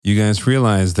You guys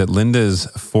realize that Linda is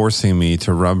forcing me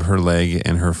to rub her leg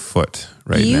and her foot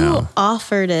now. You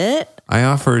offered it. I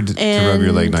offered to rub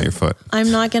your leg, not your foot.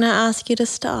 I'm not going to ask you to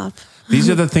stop. These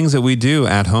are the things that we do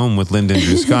at home with Linda and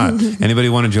Drew Scott. Anybody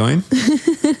want to join?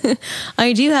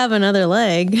 I do have another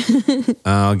leg.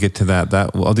 I'll get to that.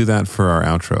 I'll do that for our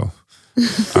outro.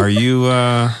 Are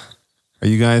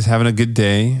you guys having a good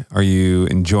day? Are you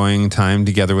enjoying time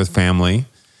together with family?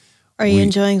 Are you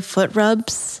enjoying foot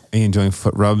rubs? Are you enjoying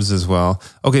foot rubs as well?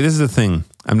 Okay, this is the thing.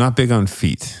 I'm not big on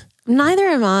feet. Neither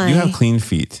am I. You have clean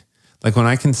feet. Like when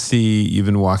I can see you've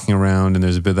been walking around and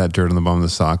there's a bit of that dirt on the bottom of the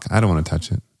sock, I don't want to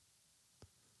touch it.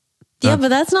 Yeah, but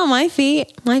that's not my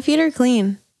feet. My feet are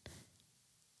clean.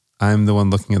 I'm the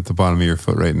one looking at the bottom of your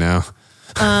foot right now.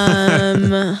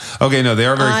 Okay, no, they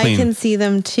are very clean. I can see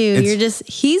them too.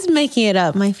 He's making it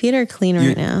up. My feet are clean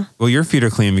right now. Well, your feet are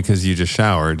clean because you just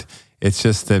showered. It's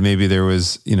just that maybe there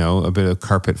was, a bit of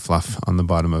carpet fluff on the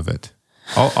bottom of it.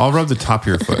 I'll rub the top of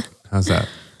your foot. How's that?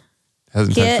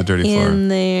 Hasn't touched the dirty floor. Get in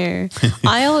there.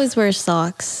 I always wear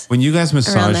socks. When you guys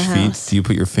massage feet, do you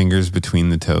put your fingers between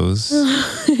the toes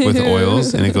with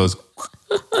oils and it goes?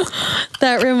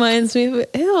 That reminds me of,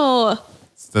 ew.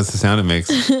 That's the sound it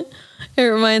makes. It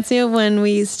reminds me of when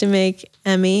we used to make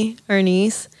Emmy, our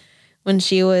niece, when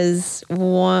she was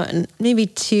 1, maybe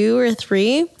 2 or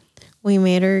 3. We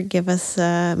made her give us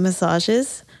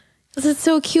massages. Because it's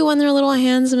so cute when their little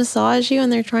hands massage you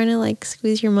and they're trying to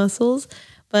squeeze your muscles.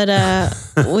 But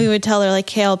we would tell her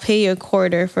hey, I'll pay you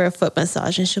 $25 for a foot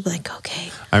massage. And she'll be like,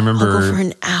 okay, I remember, I'll go for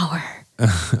an hour.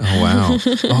 Oh, wow.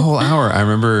 A whole hour. I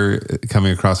remember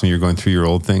coming across when you were going through your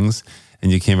old things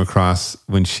and you came across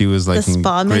when she was in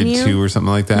grade menu? 2 or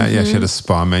something like that. Mm-hmm. Yeah, she had a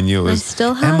spa menu. It was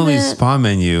Emily's spa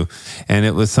menu. And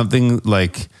it was something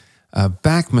like a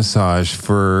back massage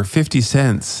for 50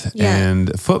 cents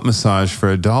and foot massage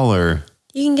for $1.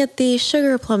 You can get the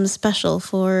sugar plum special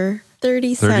for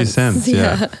 30 cents. 30 cents,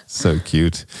 yeah. So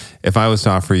cute. If I was to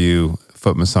offer you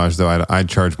foot massage, though, I'd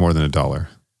charge more than $1.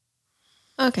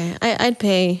 Okay, I'd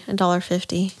pay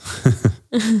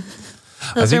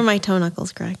 $1.50. Those are my toe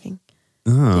knuckles cracking.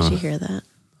 Oh, did you hear that?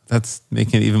 That's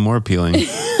making it even more appealing.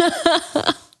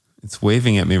 It's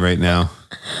waving at me right now.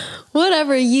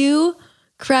 Whatever, you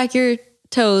crack your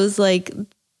toes like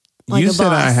you a said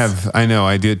boss. I know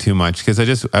I do it too much because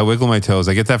I wiggle my toes.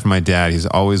 I get that from my dad. He's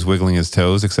always wiggling his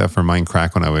toes except for mine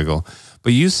crack when I wiggle.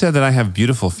 But you said that I have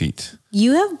beautiful feet.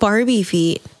 You have Barbie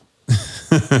feet.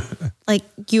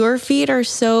 Your feet are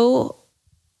so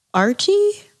arched.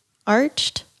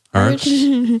 Arch?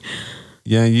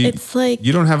 Yeah, it's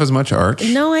you don't have as much arch.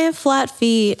 No, I have flat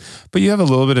feet. But you have a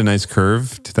little bit of nice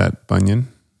curve to that bunion.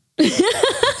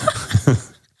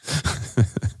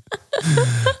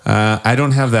 I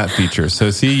don't have that feature.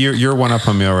 So see, you're one up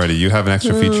on me already. You have an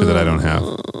extra feature that I don't have.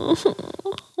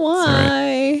 Why?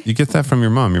 Right. You get that from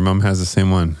your mom. Your mom has the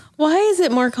same one. Why is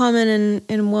it more common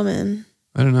in women?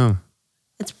 I don't know.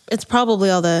 It's probably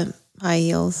all the high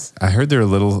heels. I heard there are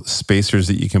little spacers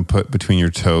that you can put between your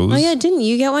toes. Oh yeah, didn't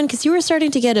you get one? Because you were starting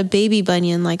to get a baby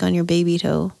bunion on your baby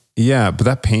toe. Yeah, but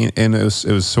that pain, and it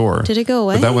was sore. Did it go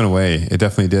away? But that went away. It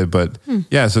definitely did. But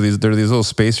yeah, so there are these little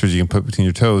spacers you can put between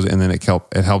your toes, and then it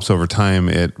helps over time.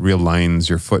 It realigns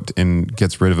your foot and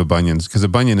gets rid of a bunion. Because a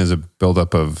bunion is a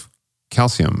buildup of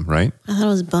calcium, right? I thought it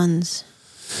was buns.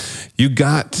 You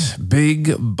got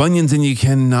big bunions and you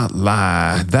cannot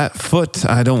lie. That foot,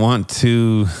 I don't want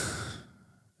to...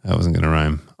 That wasn't going to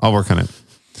rhyme. I'll work on it.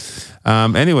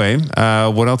 Anyway,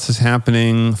 what else is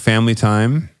happening? Family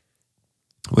time,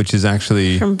 which is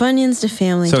actually... From bunions to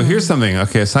family time. So here's time. something.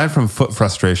 Okay, aside from foot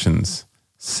frustrations,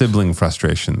 sibling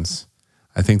frustrations,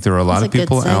 I think there are a lot of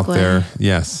people out there.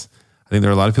 Yes. I think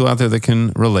there are a lot of people out there that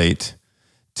can relate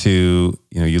to,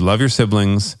 you love your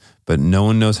siblings, but no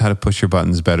one knows how to push your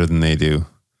buttons better than they do.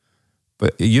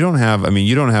 But you don't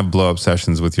have blow up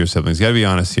sessions with your siblings. You got to be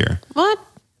honest here. What?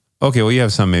 Okay, well, you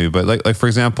have some maybe, but like for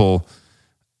example,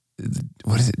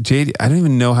 what is it? JD, I don't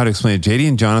even know how to explain it. JD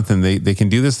and Jonathan, they can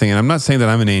do this thing, and I'm not saying that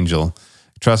I'm an angel.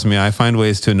 Trust me, I find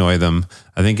ways to annoy them.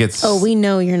 I think it's... Oh, we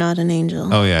know you're not an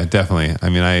angel. Oh yeah, definitely. I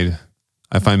mean,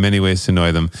 I find many ways to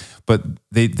annoy them, but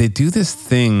they do this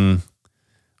thing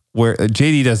where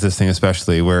JD does this thing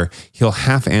especially where he'll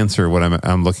half answer what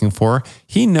I'm looking for.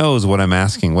 He knows what I'm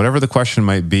asking. Whatever the question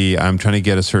might be, I'm trying to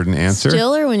get a certain answer.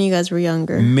 Still, or when you guys were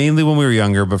younger? Mainly when we were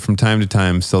younger, but from time to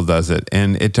time still does it.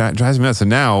 And it drives me nuts. So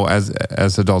now,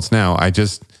 as adults now, I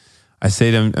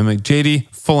say to him, I'm like,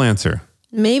 JD, full answer.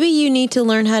 Maybe you need to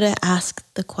learn how to ask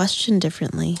the question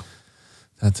differently.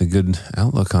 That's a good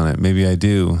outlook on it. Maybe I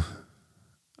do.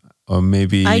 Or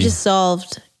maybe... I just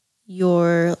solved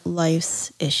your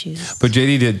life's issues. But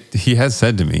JD he has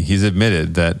said to me, he's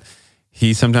admitted that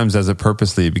he sometimes does it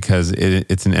purposely because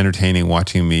it's an entertaining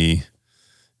watching me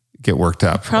get worked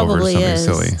up over something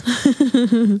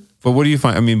silly. But what do you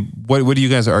find? I mean, what do you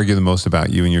guys argue the most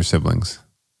about, you and your siblings?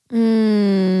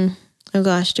 Oh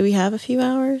gosh, do we have a few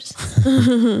hours?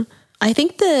 I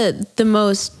think the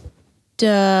most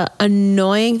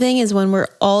annoying thing is when we're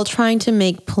all trying to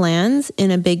make plans in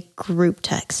a big group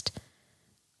text.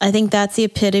 I think that's the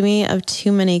epitome of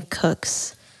too many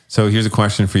cooks. So here's a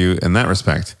question for you in that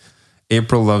respect.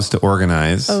 April loves to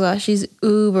organize. Oh gosh, she's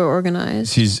uber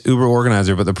organized. She's uber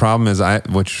organizer, but the problem is,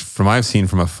 which I've seen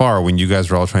from afar, when you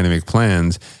guys are all trying to make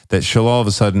plans, that she'll all of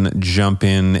a sudden jump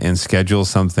in and schedule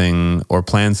something or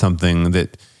plan something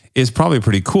that is probably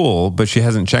pretty cool, but she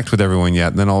hasn't checked with everyone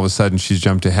yet. And then all of a sudden she's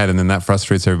jumped ahead, and then that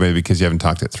frustrates everybody because you haven't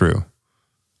talked it through.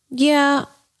 Yeah.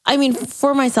 I mean,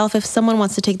 for myself, if someone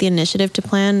wants to take the initiative to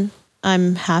plan,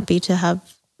 I'm happy to have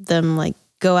them like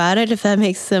go at it if that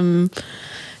makes them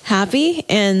happy,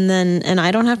 and I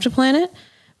don't have to plan it.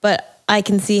 But I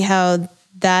can see how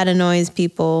that annoys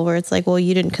people, where it's like, well,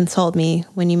 you didn't consult me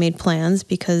when you made plans,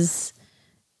 because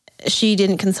she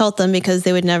didn't consult them because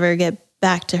they would never get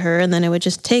back to her, and then it would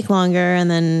just take longer,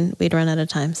 and then we'd run out of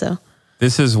time. So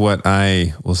this is what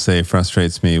I will say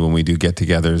frustrates me when we do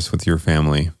get-togethers with your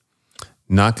family.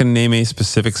 Not going to name any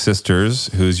specific sisters.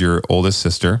 Who's your oldest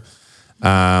sister?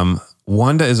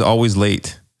 Wanda is always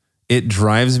late. It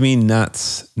drives me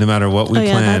nuts no matter what we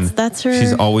plan. That's her.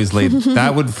 She's always late.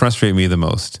 That would frustrate me the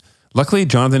most. Luckily,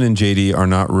 Jonathan and JD are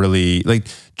not really like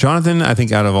Jonathan. I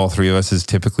think out of all three of us is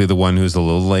typically the one who's a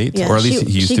little late, or at least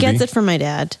he used to be. She gets it from my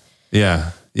dad.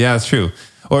 Yeah, that's true.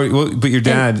 But your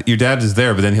dad is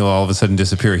there, but then he'll all of a sudden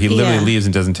disappear. He literally leaves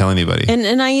and doesn't tell anybody.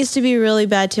 And I used to be really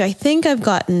bad too. I think I've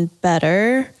gotten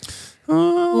better.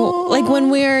 Like when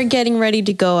we're getting ready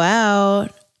to go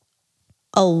out,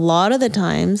 a lot of the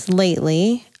times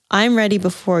lately, I'm ready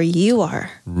before you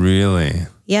are. Really?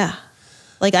 Yeah.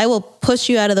 Like I will push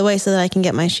you out of the way so that I can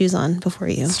get my shoes on before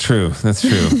you. That's true.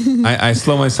 I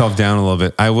slow myself down a little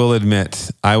bit. I will admit,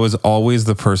 I was always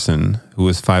the person who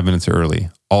was 5 minutes early.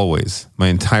 Always. My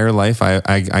entire life,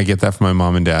 I get that from my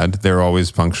mom and dad. They're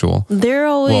always punctual. They're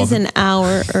always an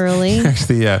hour early.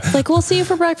 Actually, yeah. It's like, we'll see you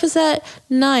for breakfast at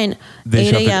 9,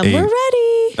 8 a.m. We're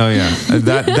ready. Oh, yeah.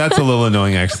 That's a little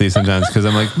annoying, actually, sometimes, because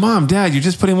I'm like, Mom, Dad, you're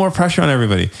just putting more pressure on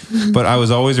everybody. But I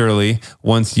was always early.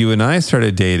 Once you and I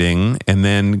started dating and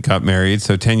then got married,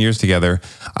 so 10 years together,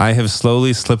 I have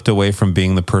slowly slipped away from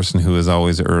being the person who is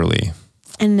always early.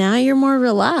 And now you're more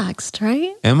relaxed,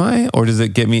 right? Am I? Or does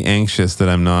it get me anxious that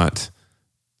I'm not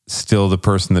still the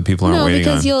person that people aren't waiting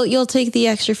on? No, because you'll take the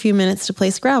extra few minutes to play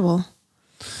Scrabble.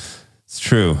 It's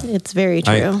true. It's very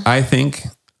true. I think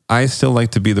I still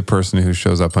like to be the person who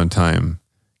shows up on time.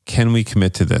 Can we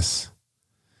commit to this?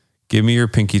 Give me your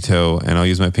pinky toe and I'll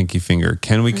use my pinky finger.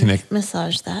 Can we connect?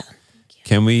 Massage that.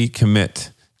 Can we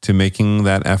commit to making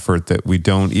that effort that we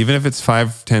don't, even if it's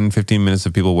 5, 10, 15 minutes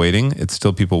of people waiting, it's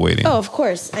still people waiting. Oh, of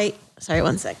course. Sorry,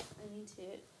 1 sec. I need to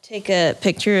take a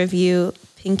picture of you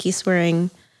pinky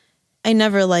swearing. I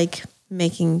never like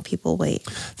making people wait.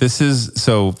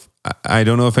 So I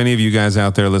don't know if any of you guys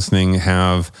out there listening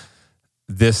have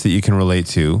this that you can relate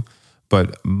to,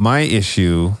 but my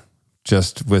issue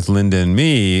just with Linda and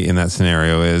me in that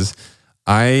scenario is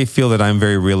I feel that I'm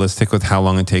very realistic with how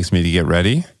long it takes me to get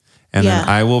ready. And then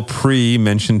I will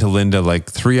mention to Linda like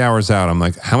 3 hours out. I'm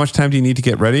like, how much time do you need to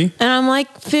get ready? And I'm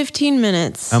like 15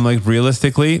 minutes. I'm like,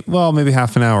 realistically, well, maybe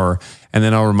half an hour. And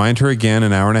then I'll remind her again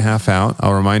an hour and a half out.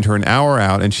 I'll remind her an hour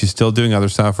out and she's still doing other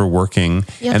stuff or working.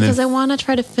 Yeah, and because I want to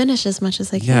try to finish as much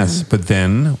as I can. Yes, but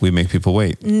then we make people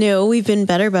wait. No, we've been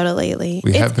better about it lately.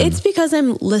 It's because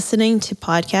I'm listening to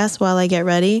podcasts while I get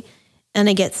ready and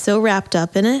I get so wrapped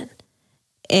up in it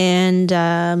and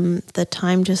the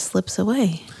time just slips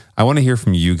away. I want to hear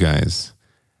from you guys.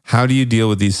 How do you deal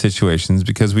with these situations?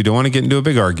 Because we don't want to get into a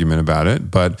big argument about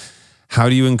it, but how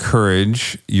do you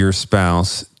encourage your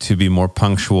spouse to be more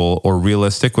punctual or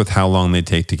realistic with how long they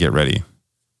take to get ready?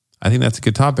 I think that's a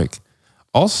good topic.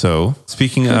 Also,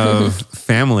 speaking of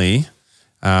family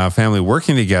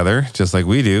working together, just like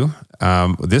we do,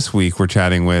 this week we're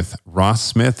chatting with Ross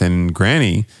Smith and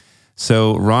Granny.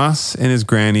 So Ross and his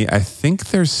granny, I think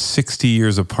they're 60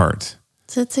 years apart.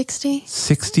 Is it 60?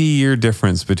 60-year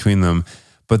difference between them.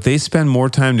 But they spend more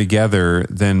time together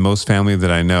than most family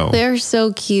that I know. They're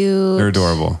so cute. They're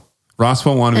adorable. Ross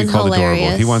won't want to be called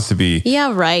adorable. He wants to be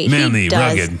manly,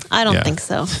 rugged. I don't think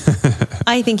so.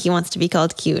 I think he wants to be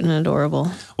called cute and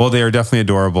adorable. Well, they are definitely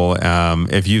adorable.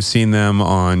 If you've seen them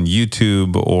on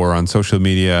YouTube or on social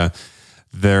media,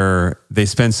 they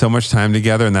spend so much time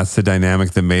together, and that's the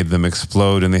dynamic that made them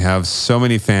explode. And they have so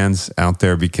many fans out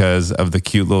there because of the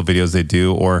cute little videos they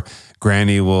do. Or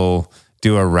Granny will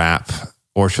do a rap,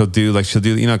 or she'll do contest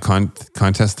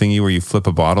thingy where you flip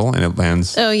a bottle and it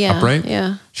lands upright.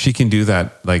 Yeah. She can do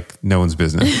that like no one's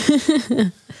business.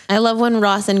 I love when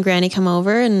Ross and Granny come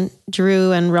over, and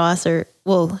Drew and Ross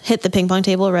will hit the ping pong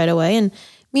table right away, and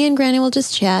me and Granny will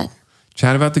just chat.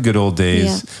 Chat about the good old days.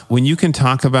 Yeah. When you can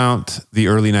talk about the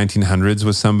early 1900s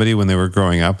with somebody when they were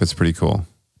growing up, it's pretty cool.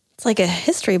 It's like a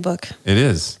history book. It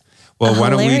is. Well,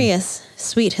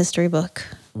 sweet history book.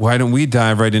 Why don't we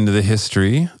dive right into the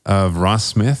history of Ross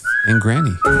Smith and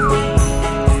Granny?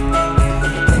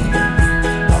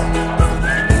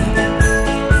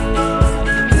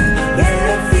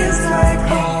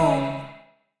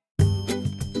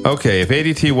 Okay, if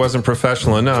ADT wasn't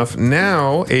professional enough,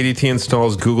 now ADT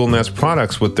installs Google Nest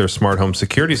products with their smart home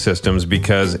security systems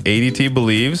because ADT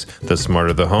believes the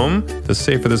smarter the home, the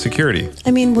safer the security.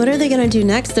 I mean, what are they going to do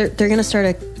next? They're going to start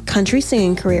a country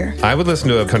singing career. I would listen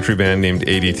to a country band named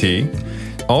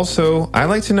ADT. Also, I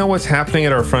like to know what's happening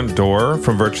at our front door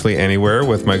from virtually anywhere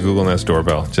with my Google Nest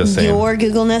doorbell. Just saying. Your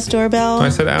Google Nest doorbell? I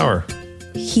said our.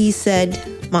 He said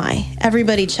my.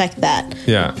 Everybody check that.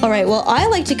 Yeah. All right. Well, I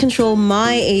like to control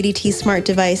my ADT smart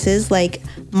devices like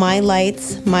my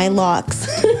lights, my locks.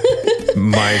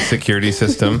 My security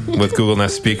system with Google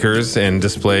Nest speakers and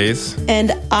displays.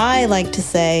 And I like to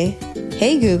say,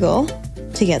 hey, Google,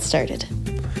 to get started.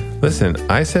 Listen,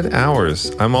 I said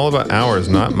ours. I'm all about ours,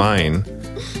 not mine.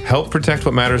 Help protect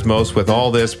what matters most with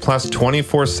all this, plus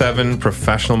 24/7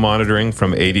 professional monitoring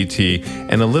from ADT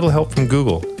and a little help from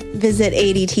Google. Visit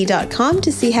ADT.com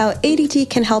to see how ADT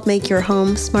can help make your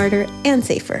home smarter and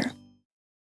safer.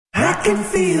 I can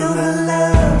feel the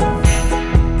love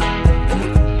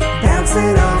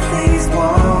bouncing off these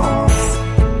walls,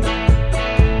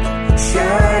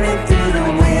 shining through the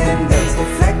windows,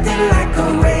 reflecting like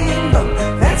a rainbow.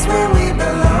 That's where we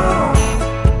belong.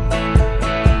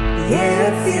 Yeah,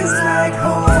 it feels like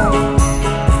home.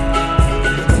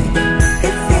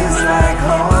 It feels like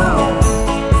home.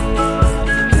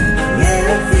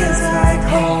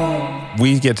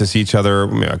 We get to see each other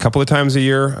a couple of times a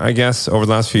year, I guess, over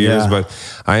the last few years. But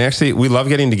we love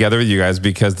getting together with you guys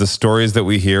because the stories that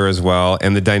we hear as well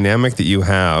and the dynamic that you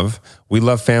have. We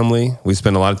love family. We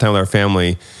spend a lot of time with our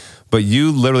family. But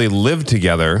you literally live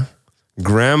together,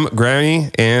 Granny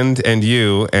and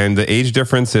you. And the age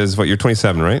difference is what? You're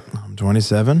 27, right? I'm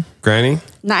 27. Granny?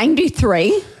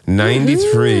 93.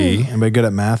 93. Anybody good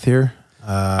at math here?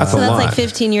 That's so a that's lot. Like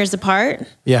 15 years apart?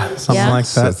 Yeah, something like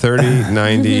that. So 30,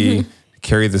 90,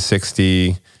 carry the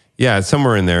 60. Yeah, it's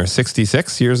somewhere in there.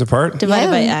 66 years apart. Divided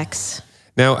by X.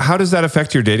 Now, how does that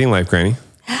affect your dating life, Granny?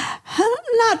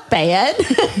 Not bad.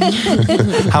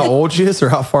 How old she is or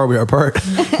how far we are apart?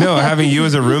 No, having you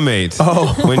as a roommate.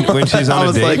 When she's on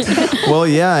a date. Well,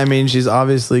 yeah, I mean, she's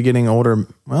obviously getting older.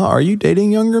 Well, are you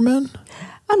dating younger men?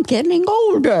 I'm getting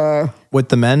older. With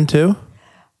the men too?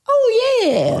 Oh,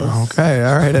 yes. Okay,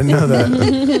 all right, I didn't know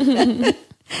that.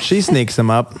 She sneaks them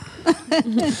up.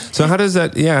 So how does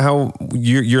that, how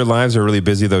your lives are really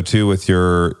busy though too with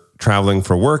your traveling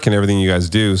for work and everything you guys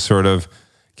do. Sort of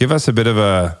give us a bit of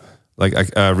a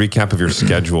recap of your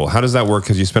schedule. How does that work?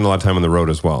 Because you spend a lot of time on the road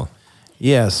as well.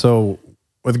 Yeah, so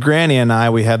with Granny and I,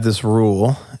 we have this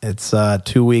rule. It's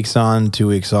 2 weeks on, 2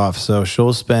 weeks off. So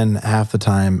she'll spend half the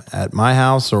time at my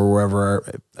house or wherever.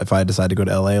 If I decide to go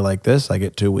to LA like this, I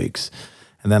get 2 weeks.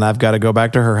 And then I've got to go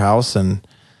back to her house and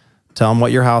tell them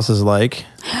what your house is like.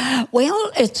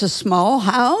 Well, it's a small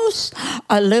house.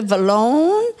 I live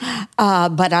alone,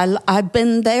 but I've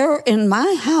been there in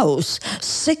my house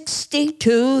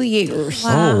 62 years.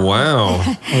 Wow. Oh,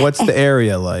 wow. What's the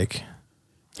area like?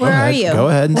 Where are you? Go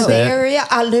ahead and The say it. area,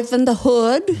 I live in the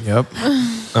hood. Yep.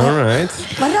 All right.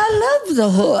 But I love the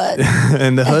hood.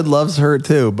 And the hood loves her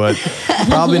too, but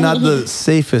probably not the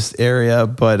safest area.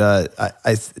 But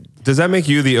I does that make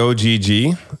you the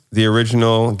OGG, the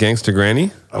original Gangsta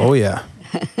Granny? Oh, yeah.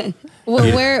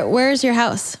 Well, where's your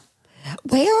house?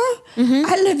 Where? Mm-hmm.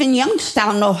 I live in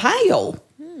Youngstown, Ohio.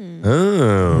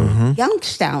 Oh. Mm-hmm.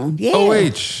 Youngstown, yeah.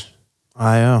 OH.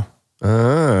 I-O.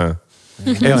 Ah.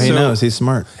 He knows. He's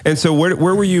smart. And so where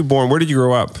were you born? Where did you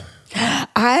grow up?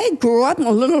 I grew up in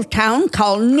a little town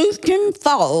called Newton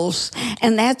Falls,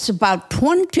 and that's about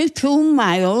 22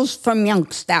 miles from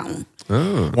Youngstown.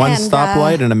 Oh. One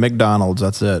stoplight and a McDonald's.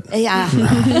 That's it. Yeah.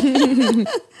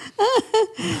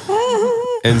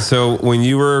 And so when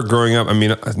you were growing up,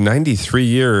 93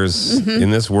 years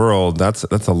in this world, that's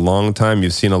a long time.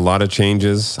 You've seen a lot of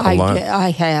changes.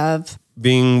 I have.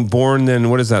 being born then,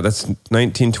 what is that? That's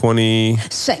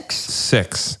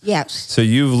 1926. Yes. So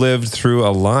you've lived through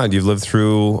a lot. You've lived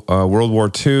through World War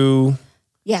II.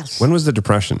 Yes. When was the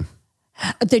Depression?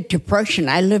 The Depression.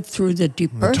 I lived through the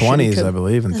Depression. 20s, I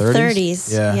believe, and 30s.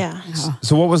 30s. Yeah.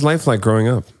 So what was life like growing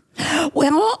up?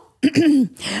 Well,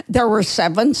 there were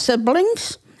 7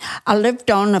 siblings. I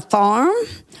lived on a farm.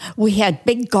 We had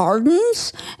big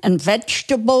gardens and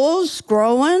vegetables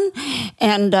growing,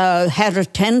 and had to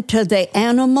tend to the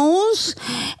animals.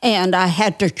 And I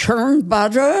had to churn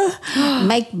butter,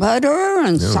 make butter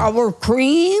and sour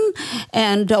cream,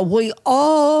 and we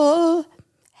all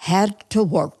had to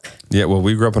work. Yeah, well,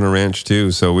 we grew up on a ranch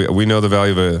too, so we know the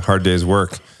value of a hard day's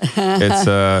work.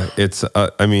 It's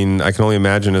I mean, I can only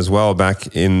imagine as well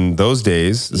back in those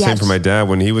days. The same for my dad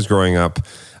when he was growing up.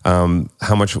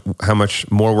 How much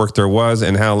more work there was,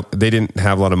 and how they didn't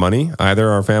have a lot of money either,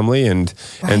 our family, and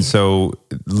so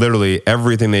literally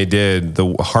everything they did,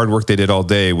 the hard work they did all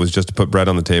day, was just to put bread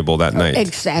on the table that night.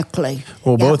 Exactly.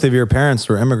 Well, both of your parents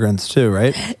were immigrants too,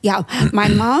 right? Yeah, my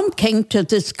mom came to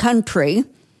this country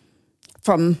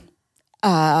from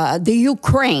the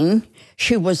Ukraine.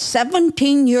 She was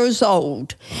 17 years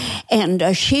old,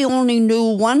 and she only knew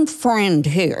one friend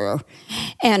here.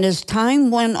 And as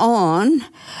time went on,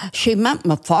 she met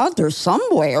my father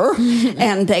somewhere,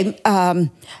 and they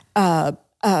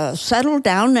settled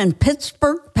down in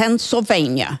Pittsburgh,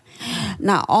 Pennsylvania.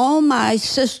 Now, all my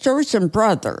sisters and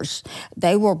brothers,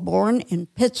 they were born in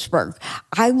Pittsburgh.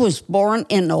 I was born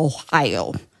in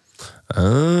Ohio.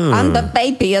 Oh. I'm the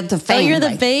baby of the family. Oh, you're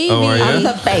the baby. Oh, are you? I'm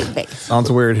the baby. Sounds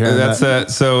weird hearing That's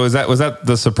that. So was that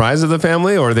the surprise of the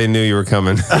family, or they knew you were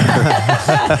coming?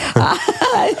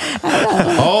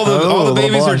 all the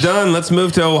babies are done. Let's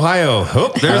move to Ohio.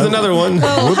 Oh, there's another one.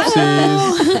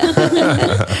 Whoopsies.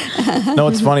 No,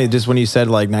 it's funny. Just when you said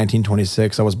like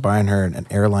 1926, I was buying her an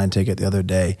airline ticket the other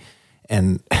day,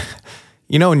 and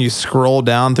you know, when you scroll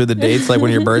down through the dates, like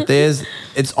when your birthday is,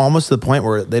 it's almost to the point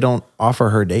where they don't offer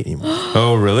her date anymore.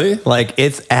 Oh, really? Like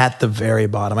it's at the very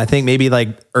bottom. I think maybe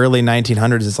like early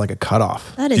 1900s is like a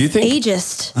cutoff. That is Do you think-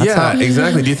 ageist. Yeah,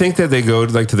 exactly. Do you think that they go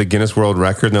to the Guinness World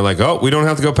Record and they're like, oh, we don't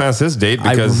have to go past this date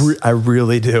because I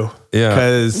really do. Yeah.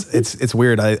 Because it's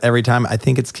weird. Every time I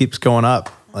think it keeps going up.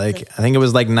 Like I think it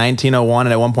was like 1901,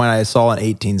 and at one point I saw an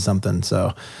 18 something.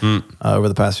 So over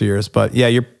the past few years, but yeah,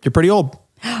 you're pretty old.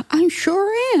 I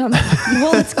sure am.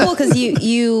 Well, it's cool because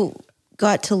you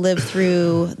got to live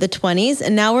through the 20s,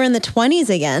 and now we're in the 20s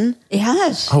again.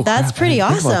 Yes. Oh, That's crap, I pretty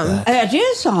didn't think about awesome. that. It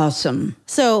is awesome.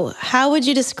 So how would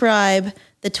you describe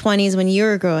the 20s when you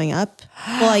were growing up?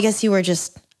 Well, I guess you were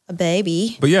just a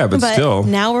baby. But still.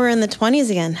 Now we're in the 20s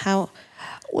again. Well,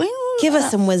 Give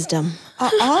us some wisdom.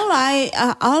 all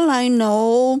I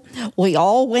know, we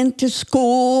all went to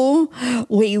school.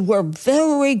 We were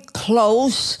very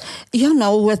close,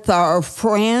 with our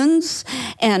friends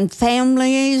and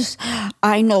families.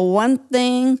 I know one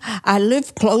thing. I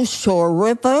live close to a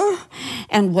river,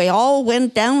 and we all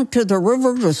went down to the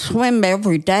river to swim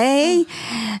every day.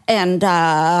 And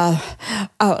I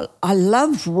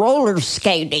love roller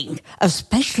skating,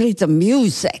 especially the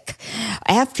music.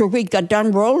 After we got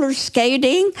done roller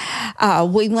skating,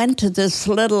 we went to this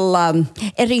little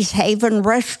Eddie's Haven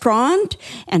restaurant,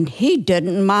 and he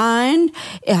didn't mind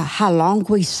how long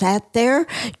we sat there,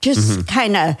 just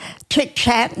kind of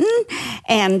chit-chatting,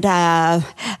 and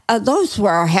those were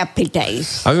our happy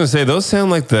days. I was going to say, those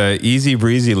sound like the easy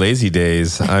breezy, lazy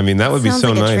days. I mean, that would be Sounds so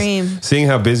like a nice. dream. Seeing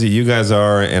how busy you guys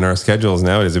are and our schedules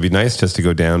nowadays, it'd be nice just to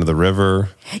go down to the river,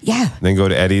 Yeah. then go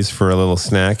to Eddie's for a little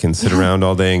snack and sit around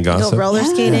all day and Go gossip. roller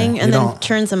skating and You then don't-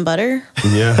 churn some butter.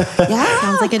 Yeah. Yeah.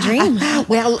 Sounds like a dream.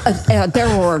 Well,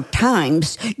 there were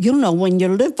times, when you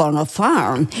live on a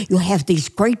farm, you have these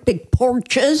great big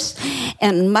porches,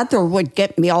 and Mother would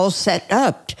get me all set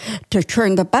up to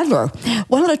churn the butter.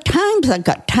 Well, at times I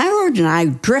got tired and I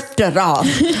drifted off.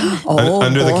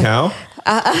 Under the boy. cow?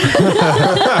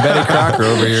 Betty Crocker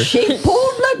over here. She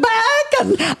pulled me back,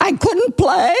 and I couldn't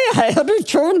play. I had to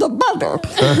churn the butter.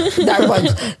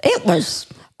 It was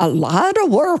a lot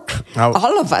of work,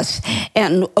 all of us.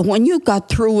 And when you got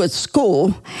through with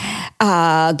school,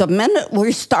 the minute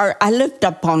I lived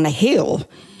up on a hill.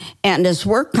 And as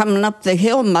we're coming up the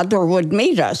hill, Mother would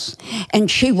meet us.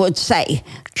 And she would say,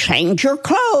 change your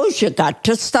clothes. You got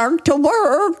to start to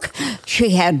work. She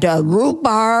had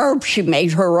rhubarb. She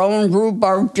made her own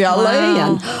rhubarb jelly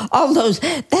and all those.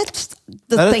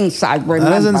 things I remember. That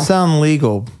doesn't sound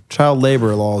legal. Child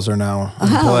labor laws are now in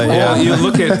play. Well, you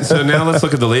look at, so now let's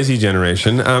look at the lazy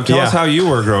generation. Tell us how you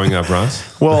were growing up,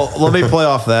 Ross. Well, let me play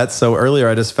off that. So earlier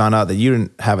I just found out that you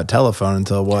didn't have a telephone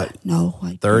until what? No,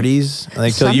 30s? I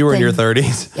think till you were in your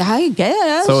 30s. I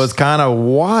guess. So it's kind of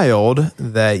wild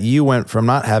that you went from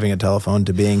not having a telephone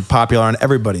to being popular on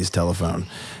everybody's telephone.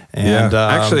 And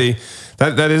actually,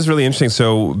 that is really interesting.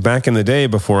 So back in the day,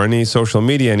 before any social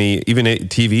media, even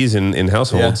TVs in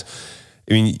households,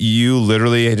 I mean, you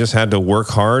literally just had to work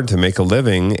hard to make a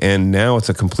living, and now it's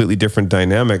a completely different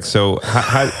dynamic. So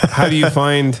how do you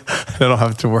find? I don't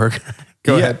have to work.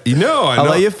 Go ahead. I'll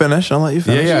let you finish.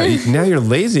 Yeah. Now you're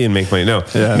lazy and make money. No,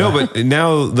 but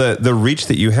now the reach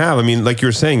that you have. I mean, like you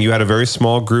were saying, you had a very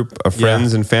small group of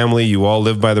friends and family. You all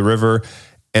live by the river,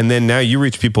 and then now you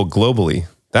reach people globally.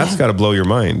 That's got to blow your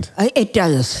mind. It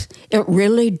does. It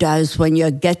really does when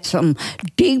you get some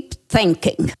deep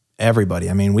thinking. Everybody.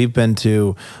 I mean, we've been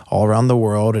to all around the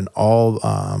world in all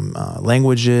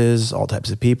languages, all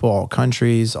types of people, all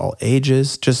countries, all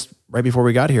ages. Just right before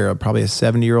we got here, probably a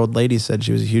 70-year-old lady said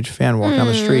she was a huge fan walking down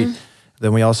the street.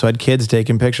 Then we also had kids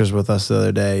taking pictures with us the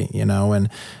other day, and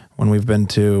when we've been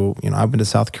to, I've been to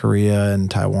South Korea and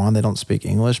Taiwan, they don't speak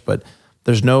English, but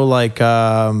there's no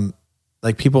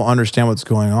like people understand what's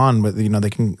going on, but they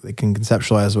can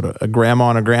conceptualize what a grandma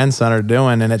and a grandson are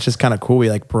doing, and it's just kind of cool. We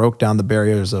like broke down the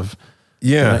barriers of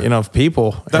of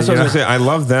people. That's what I was gonna say. I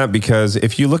love that because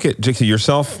if you look at Jixie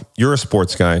yourself, you're a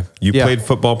sports guy. You played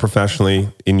football professionally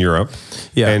in Europe,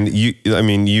 and you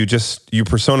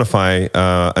personify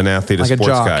an athlete, like a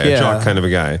sports guy, a jock kind of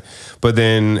a guy. But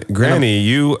then, Granny,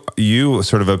 you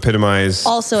sort of epitomize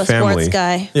also a family. Sports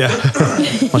guy. Yeah.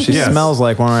 Well, she smells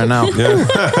like one right now.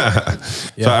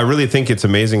 So I really think it's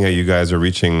amazing how you guys are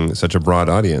reaching such a broad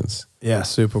audience. Yeah,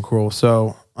 super cool.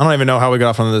 So I don't even know how we got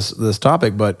off on this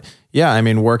topic, but yeah, I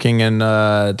mean, working in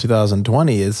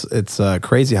 2020, it's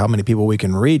crazy how many people we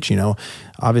can reach.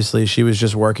 Obviously she was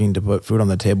just working to put food on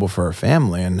the table for her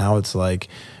family, and now it's like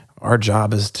our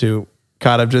job is to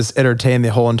kind of just entertain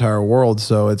the whole entire world.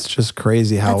 So it's just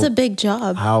crazy how that's a big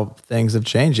job. How things have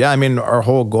changed. Yeah, I mean, our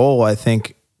whole goal, I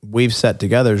think we've set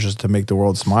together is just to make the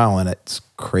world smile, and it's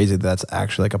crazy that's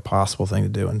actually like a possible thing to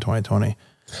do in 2020.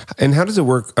 And how does it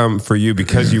work for you?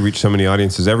 Because you reach so many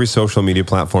audiences, every social media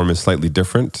platform is slightly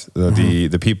different.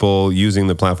 The people using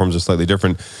the platforms are slightly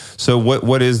different. So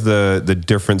what is the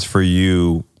difference for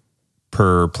you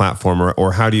per platform,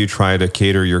 or how do you try to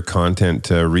cater your content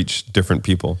to reach different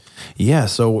people? Yeah,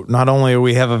 so not only do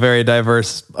we have a very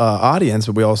diverse audience,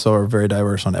 but we also are very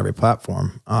diverse on every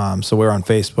platform. So we're on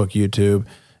Facebook, YouTube,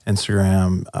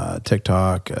 Instagram,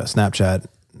 TikTok, Snapchat,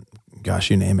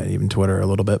 gosh, you name it, even Twitter a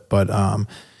little bit. But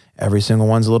every single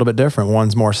one's a little bit different.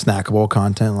 One's more snackable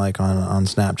content, like on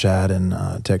Snapchat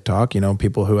and TikTok.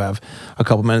 People who have a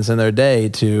couple minutes in their day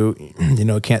to,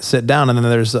 can't sit down, and then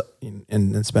there's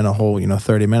and spend a whole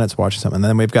 30 minutes watching something. And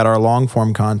then we've got our long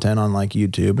form content on like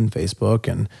YouTube and Facebook,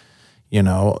 and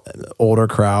older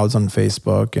crowds on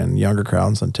Facebook and younger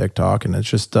crowds on TikTok, and it's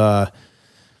just we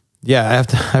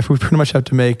pretty much have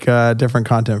to make different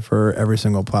content for every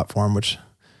single platform, which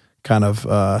kind of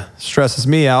stresses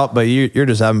me out, but you're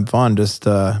just having fun, just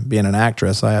being an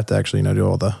actress. I have to actually do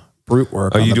all the brute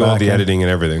work. Oh, you do all the editing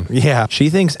and everything. Yeah, she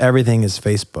thinks everything is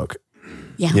Facebook.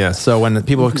 Yeah. So when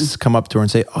people come up to her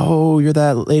and say, "Oh, you're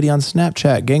that lady on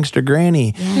Snapchat, Gangster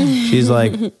Granny," she's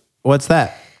like, "What's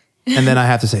that?" And then I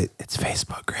have to say, "It's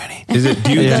Facebook, Granny." Is it?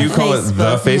 Do you call it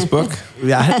the Facebook?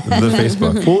 Yeah, the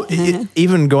Facebook. Well,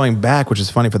 even going back, which is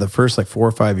funny, for the first 4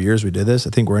 or 5 years we did this. I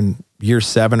think we're in year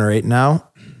 7 or 8 now,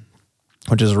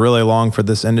 which is really long for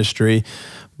this industry.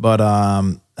 But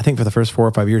I think for the first 4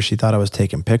 or 5 years, she thought I was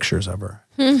taking pictures of her.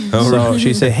 So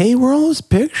she'd say, "Hey, where are all those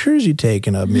pictures you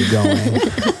taking of me going?"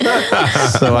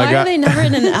 So Why are they never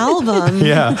in an album?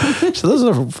 Yeah. So those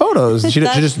are photos. She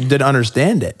just didn't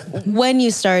understand it. When you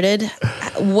started,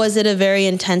 was it a very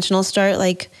intentional start?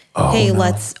 Like,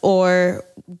 or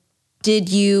did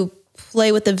you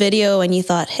play with the video and you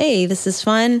thought, hey, this is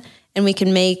fun and we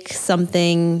can make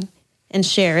something and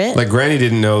share it? Like Granny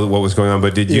didn't know what was going on,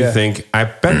 but did you think, I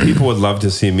bet people would love to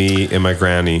see me and my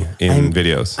Granny in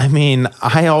videos? I mean,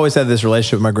 I always had this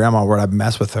relationship with my grandma where I'd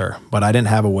mess with her, but I didn't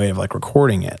have a way of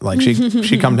recording it. Like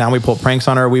she'd come down, we pull pranks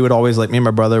on her. We would always me and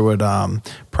my brother would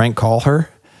prank call her.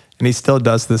 And he still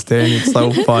does this day, and it's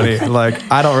so funny.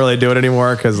 I don't really do it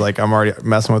anymore because I'm already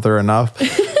messing with her enough.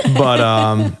 But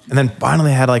and then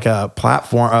finally I had a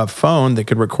phone that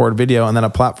could record video, and then a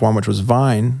platform which was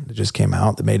Vine that just came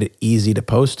out that made it easy to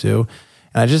post to.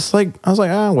 And I was like,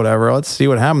 whatever. Let's see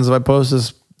what happens if I post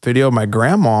this video of my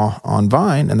grandma on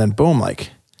Vine, and then boom,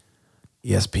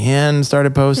 ESPN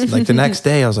started posting. Like the next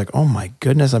day I was like, oh my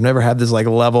goodness, I've never had this like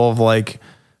level of like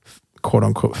quote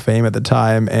unquote fame at the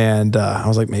time. And I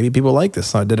was like, maybe people like this.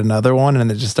 So I did another one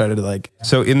and it just started to like.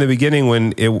 So in the beginning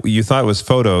when you thought it was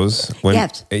photos.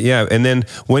 Yes. Yeah. And then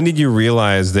when did you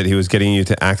realize that he was getting you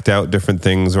to act out different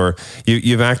things, or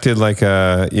you've acted like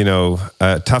a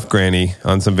tough granny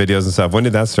on some videos and stuff. When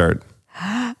did that start?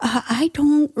 I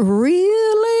don't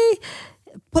really,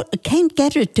 can't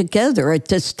get it together at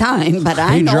this time, but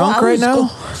I know. Are you drunk right now?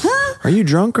 Huh? Are you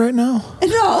drunk right now?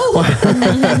 No.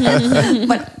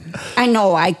 But I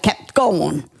know I kept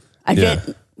going.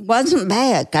 Wasn't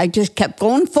back. I just kept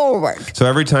going forward. So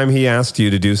every time he asked you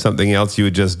to do something else, you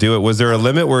would just do it. Was there a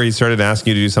limit where he started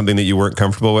asking you to do something that you weren't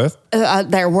comfortable with?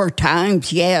 There were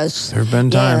times, yes. There have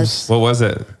been times. What was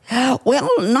it? Well,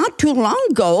 not too long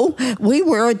ago, we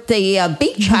were at the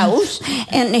beach house,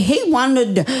 and he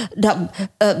wanted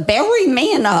to bury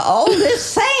me in all this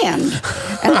sand.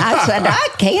 And I said, I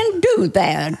can't do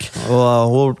that.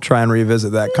 Well, we'll try and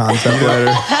revisit that concept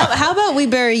later. How about we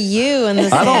bury you in the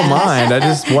sand? I don't mind. I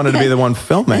just wanted to be the one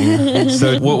filming.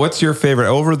 So what's your favorite,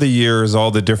 over the years,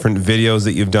 all the different videos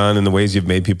that you've done and the ways you've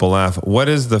made people laugh, what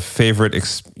is the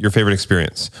your favorite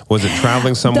experience? Was it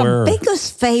traveling somewhere? The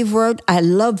biggest favorite, I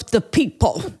loved the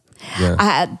people.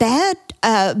 Yeah.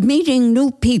 Meeting new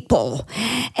people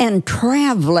and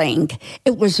traveling,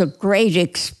 it was a great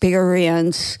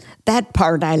experience. That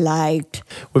part I liked.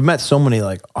 We've met so many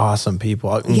like awesome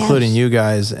people, including you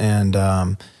guys. And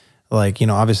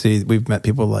obviously we've met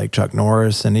people like Chuck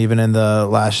Norris. And even in the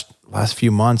last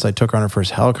few months, I took her on her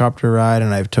first helicopter ride,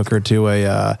 and I took her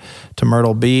to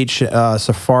Myrtle Beach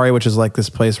safari, which is like this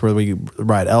place where we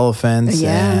ride elephants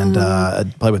and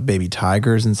play with baby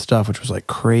tigers and stuff, which was like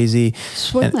crazy.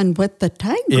 Swimming with the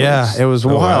tigers. Yeah, it was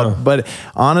wild. Wow. But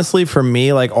honestly, for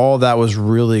me, like all of that was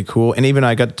really cool. And even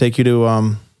I got to take you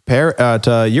to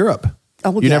Europe.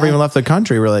 Oh, you never even left the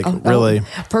country, really.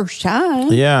 First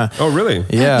time. Yeah. Oh, really?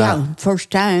 Yeah.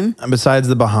 First time. Besides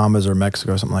the Bahamas or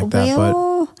Mexico or something like that. Well.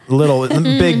 But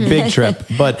big trip.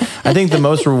 But I think the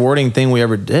most rewarding thing we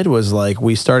ever did was like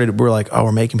we were like, oh,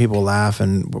 we're making people laugh,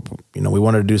 and we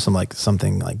wanted to do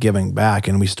something like giving back,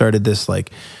 and we started this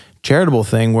like charitable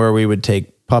thing where we would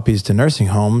take puppies to nursing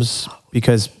homes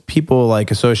because people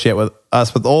like associate with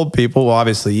us with old people. Well,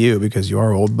 obviously you, because you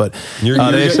are old, but you're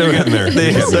getting there.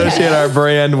 They associate our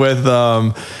brand with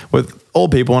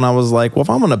old people. And I was like, well, if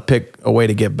I'm going to pick a way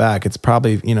to give back, it's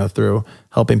probably, through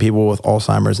helping people with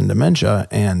Alzheimer's and dementia.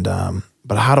 And,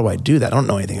 but how do I do that? I don't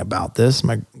know anything about this.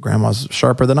 My grandma's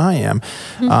sharper than I am.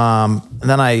 And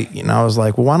then I was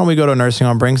like, well, why don't we go to a nursing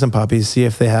home, bring some puppies, see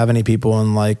if they have any people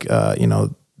in like,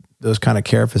 those kind of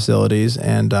care facilities.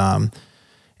 And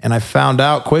I found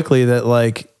out quickly that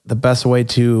like the best way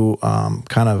to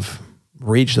kind of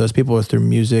reach those people was through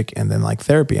music and then like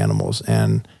therapy animals.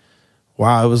 And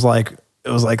wow, it was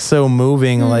like so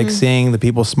moving, like seeing the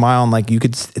people smile, and like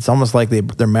it's almost like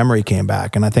their memory came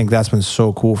back. And I think that's been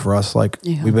so cool for us. Like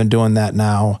we've been doing that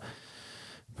now.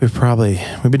 We've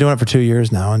been doing it for 2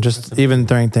 years now. And just even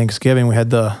during Thanksgiving, we had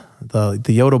the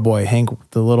Yoda boy, Hank,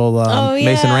 the little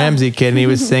Mason Ramsey kid, and he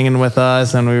was singing with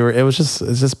us, and it's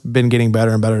just been getting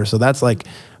better and better. So that's like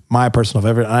my personal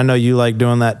favorite. I know you like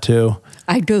doing that too.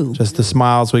 I do. Just the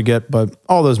smiles we get, but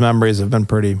all those memories have been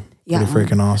pretty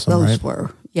freaking awesome. Those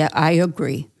were. Yeah, I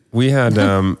agree. We had,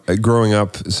 growing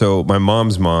up, so my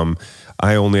mom's mom,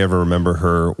 I only ever remember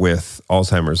her with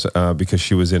Alzheimer's because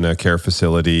she was in a care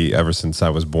facility ever since I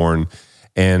was born.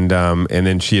 And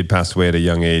then she had passed away at a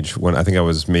young age when I think I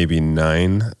was maybe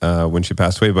 9 when she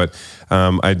passed away. But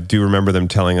I do remember them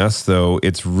telling us, though,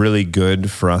 it's really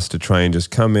good for us to try and just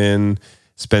come in,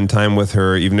 spend time with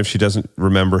her, even if she doesn't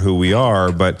remember who we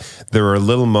are. But there are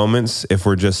little moments, if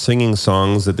we're just singing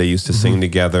songs that they used to sing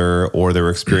together, or their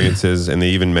experiences, and they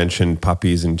even mentioned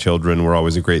puppies and children were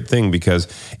always a great thing because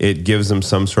it gives them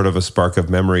some sort of a spark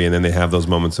of memory, and then they have those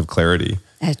moments of clarity.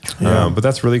 But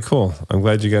that's really cool. I'm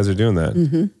glad you guys are doing that.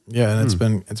 Yeah, and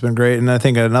it's been great. And I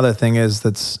think another thing is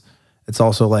it's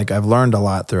also like I've learned a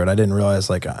lot through it. I didn't realize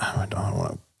like I don't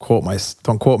want to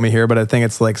don't quote me here, but I think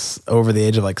it's like over the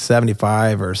age of like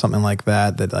 75 or something like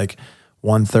that like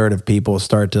 1/3 of people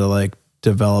start to like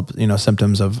develop,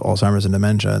 symptoms of Alzheimer's and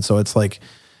dementia. And so it's like,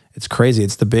 it's crazy.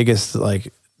 It's the biggest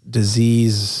like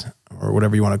disease or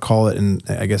whatever you want to call it in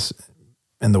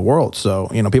the world. So,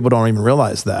 people don't even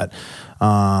realize that.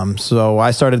 So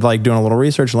I started like doing a little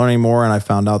research, learning more. And I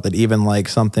found out that even like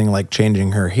something like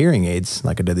changing her hearing aids,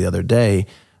 like I did the other day,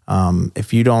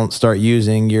 if you don't start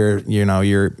using your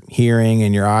hearing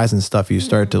and your eyes and stuff, you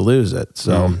start to lose it.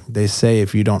 So they say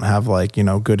if you don't have like,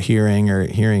 good hearing or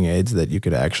hearing aids, that you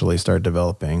could actually start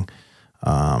developing,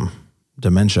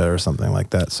 dementia or something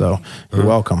like that. So you're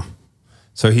welcome.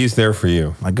 So he's there for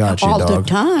you. I got you, all dog. the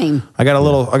time. I got a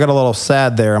little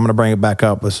sad there. I'm gonna bring it back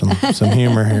up with some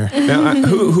humor here. Now,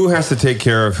 who has to take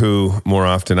care of who more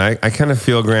often? I kind of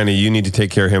feel, Granny, you need to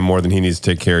take care of him more than he needs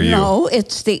to take care of you. No,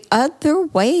 it's the other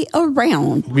way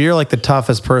around. You're like the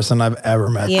toughest person I've ever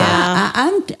met. Yeah.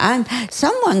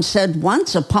 Someone said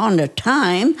once upon a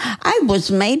time I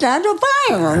was made out of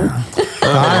iron.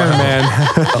 Iron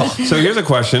Man. So here's a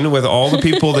question. With all the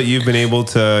people that you've been able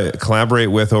to collaborate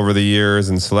with over the years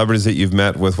and celebrities that you've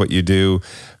met with what you do,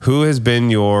 who has been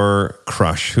your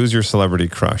crush? Who's your celebrity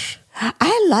crush?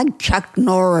 I like Chuck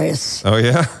Norris. Oh,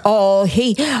 yeah? Oh,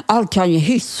 I'll tell you,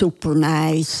 he's super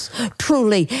nice.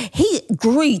 Truly, he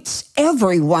greets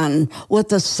everyone with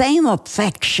the same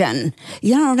affection.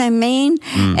 You know what I mean?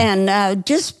 And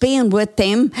just being with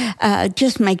him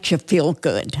just makes you feel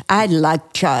good. I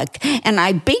like Chuck, and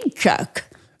I beat Chuck.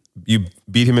 You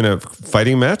beat him in a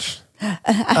fighting match?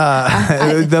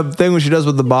 The thing when she does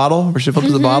with the bottle, where she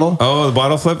flips the bottle. Oh, the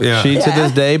bottle flip? Yeah. She to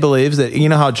this day believes that, you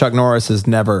know how Chuck Norris has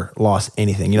never lost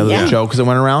anything. You know those jokes that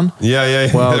went around?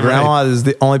 Yeah. Well, Right. Grandma is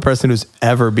the only person who's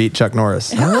ever beat Chuck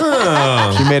Norris.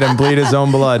 Oh. She made him bleed his own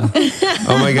blood.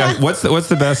 Oh my God. What's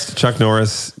the best Chuck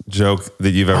Norris joke that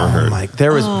you've ever heard? Like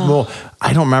there was, well,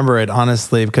 I don't remember it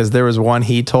honestly, because there was one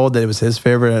he told that it was his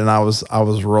favorite, and I was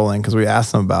rolling because we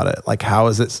asked him about it. Like, how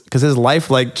is it? Because his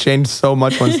life like changed so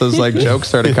much once those like jokes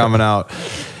started coming out.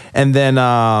 And then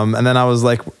I was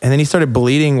like, and then he started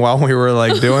bleeding while we were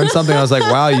like doing something. I was like,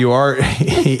 wow, you are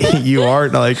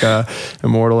like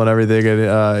immortal and everything.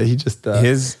 And he just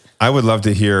I would love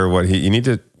to hear you need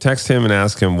to text him and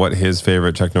ask him what his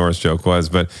favorite Chuck Norris joke was.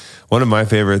 But one of my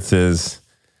favorites is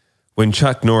when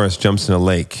Chuck Norris jumps in a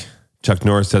lake, Chuck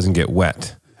Norris doesn't get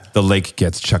wet. The lake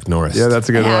gets Chuck Norris. Yeah, that's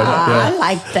a good one. I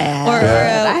like that. Or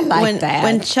I like that.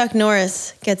 when Chuck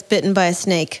Norris gets bitten by a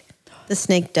snake, the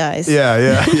snake dies. Yeah.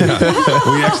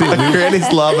 We actually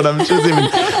Granny's loving him.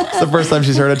 It's the first time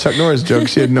she's heard a Chuck Norris joke.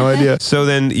 She had no idea. So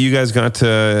then you guys got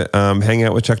to hang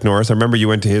out with Chuck Norris. I remember you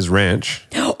went to his ranch.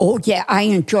 Oh, yeah, I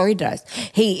enjoyed it.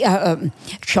 He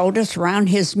showed us around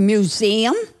his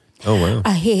museum. Oh,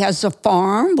 wow. He has a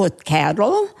farm with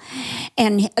cattle,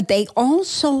 and they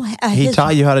also... He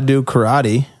taught you how to do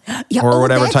karate or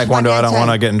whatever, that's taekwondo. what I don't want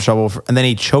to get in trouble. And then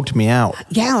he choked me out.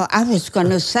 Yeah, I was going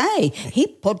to say,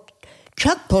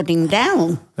 Chuck put him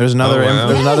down. There's another Oh, wow.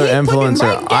 there's another Yeah, he put him influencer.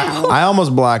 right down. I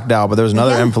almost blacked out, but there was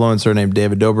another Yeah. influencer named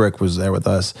David Dobrik was there with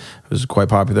us, who's quite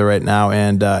popular right now,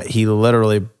 and he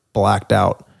literally blacked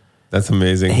out. That's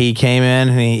amazing. He came in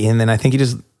and then I think he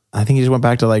just went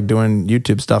back to like doing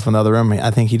YouTube stuff in the other room.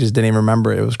 I think he just didn't even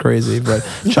remember it. It was crazy. But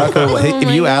Chuck,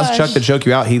 if you ask Chuck to choke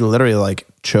you out, he literally like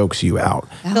chokes you out.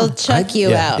 He'll chuck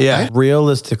you out. Yeah.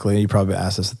 Realistically, you probably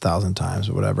asked this 1,000 times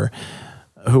or whatever.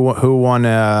 Who won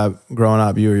growing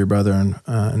up, you or your brother,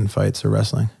 in fights or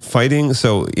wrestling? Fighting,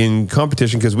 so in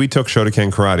competition, because we took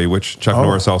Shotokan Karate, which Chuck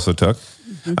Norris also took.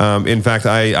 In fact,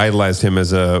 I idolized him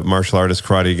as a martial artist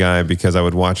karate guy because I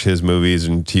would watch his movies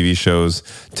and TV shows.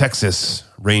 Texas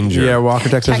Ranger. Yeah, Walker,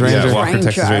 Texas Ranger. Yeah, Walker,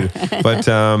 Texas Ranger. But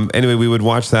anyway, we would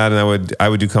watch that, and I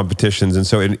would do competitions. And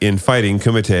so in fighting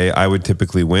Kumite, I would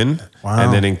typically win. Wow.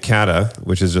 And then in kata,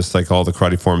 which is just like all the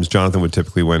karate forms, Jonathan would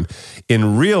typically win.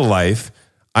 In real life,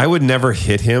 I would never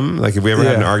hit him. Like if we ever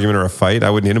had an argument or a fight, I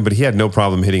wouldn't hit him, but he had no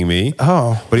problem hitting me.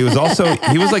 Oh. But he was like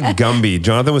Gumby.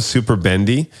 Jonathan was super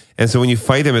bendy. And so when you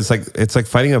fight him, it's like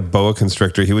fighting a boa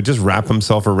constrictor. He would just wrap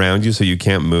himself around you so you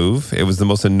can't move. It was the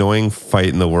most annoying fight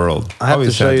in the world. I have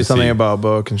Always to show sad you something see. about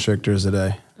boa constrictors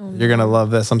today. You're going to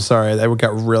love this. I'm sorry. I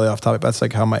got really off topic. That's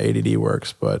like how my ADD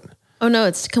works, but Oh no,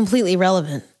 it's completely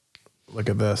relevant. look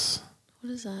at this.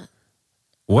 What is that?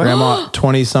 What? Grandma,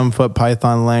 20-some foot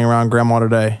python laying around Grandma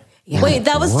today. Yeah. Wait,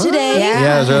 that was today?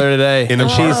 Yeah, it was earlier today. In a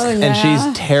And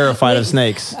she's terrified of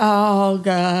snakes. Oh,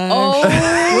 gosh.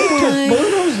 Oh,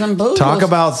 Boodles and boodles. Talk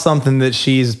about something that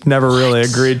she's never really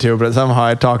agreed to, but somehow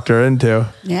I talked her into.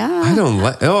 Yeah. I don't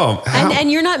like. Oh, how?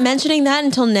 and you're not mentioning that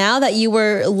until now that you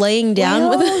were laying down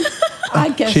with it. I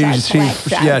guess She I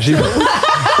blacked out. she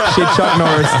Chuck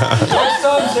Norris.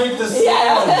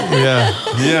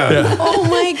 Yeah. Oh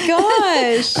my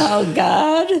gosh. Oh,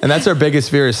 God. And that's our biggest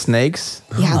fear is snakes.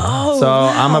 Yeah. So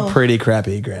I'm a pretty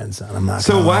crappy grandson. I'm not.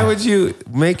 So gonna why lie. would you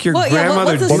make your Well, yeah,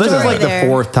 grandmother what's the do Well, this is that? story like there? the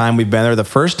fourth time we've been there. The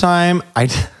first time I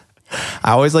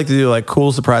always like to do like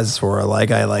cool surprises for her.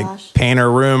 Like I paint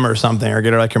her room or something, or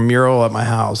get her like a mural at my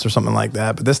house or something like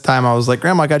that. But this time I was like,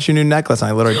 Grandma, I got you a new necklace. And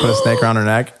I literally put a snake around her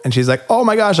neck, and she's like, oh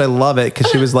my gosh, I love it,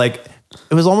 because she was like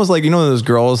it was almost like, those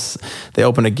girls, they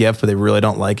open a gift, but they really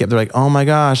don't like it. They're like, oh my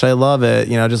gosh, I love it.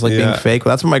 Just like being fake.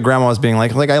 Well, that's what my grandma was being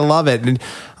like, I love it. And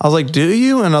I was like, do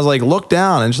you? And I was like, look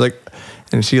down. And she's like,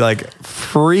 and she like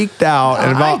freaked out.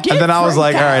 And then I was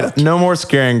like, all right, no more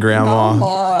scaring grandma. No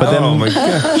more. But then, oh my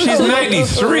God. She's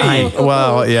 93.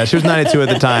 She was 92 at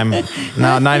the time.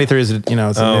 Now 93 is, it's a new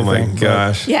Oh my thing.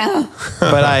 gosh. Yeah.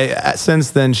 But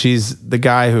since then, she's the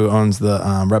guy who owns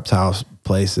the reptile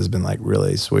place has been like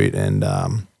really sweet. And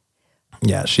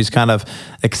she's kind of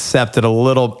accepted a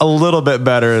little bit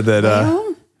better that,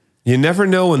 You never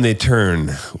know when they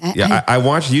turn. Yeah, I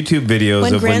watch YouTube videos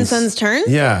When of grandsons turn?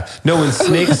 Yeah. No, when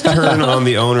snakes turn on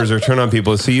the owners or turn on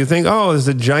people. So you think, oh, there's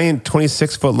a giant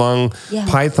 26-foot long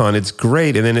python. It's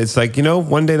great. And then it's like,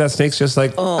 one day that snake's just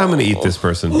like, I'm going to eat this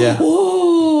person. yeah.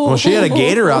 Well, she had a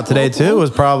gator out today too. It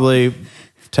was probably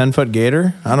 10-foot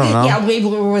gator. I don't know. Yeah, we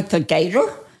were with the gator.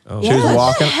 She was walking.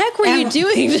 What the heck were you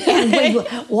doing today? And we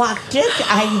walked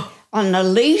it on a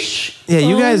leash. Yeah,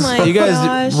 you my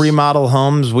guys gosh. remodel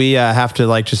homes. We have to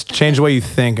like just change the way you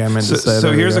think. I meant to say.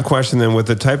 So here's a question then with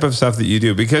the type of stuff that you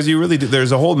do, because you really do,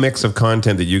 there's a whole mix of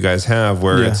content that you guys have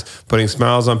where it's putting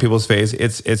smiles on people's face.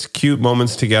 It's cute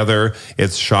moments together.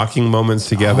 It's shocking moments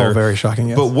together. Oh, very shocking,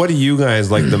 yes. But what do you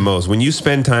guys like the most? When you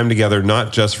spend time together,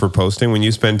 not just for posting, when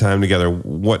you spend time together,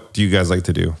 what do you guys like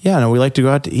to do? Yeah, no, we like to go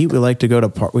out to eat. We like to go to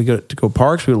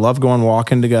parks. We love going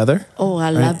walking together. Oh, I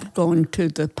love going to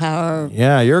the park.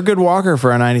 Yeah, you're a good walker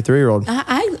for a 93-year-old.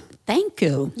 I thank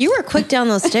you. You were quick down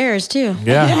those stairs too.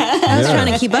 Yeah, I was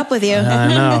trying to keep up with you. I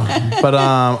know.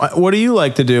 But what do you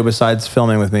like to do besides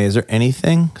filming with me? Is there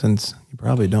anything? Since you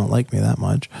probably don't like me that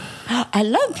much. I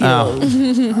love you. Oh.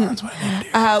 That's what I need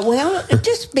to do. Well,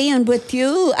 just being with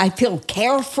you, I feel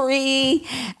carefree.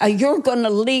 You're going to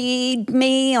lead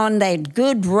me on that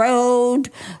good road.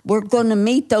 We're going to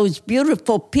meet those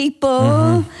beautiful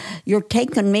people. You're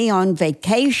taking me on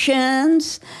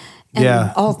vacations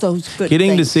and all those good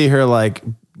Getting to things. see her like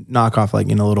knock off like,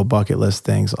 little bucket list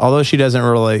things. Although she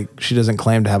doesn't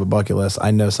claim to have a bucket list.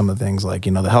 I know some of the things like,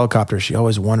 the helicopter, she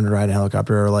always wanted to ride a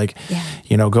helicopter or like,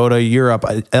 go to Europe.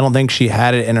 I don't think she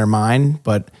had it in her mind,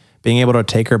 but being able to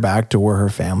take her back to where her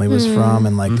family was from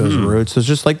and like those roots. It's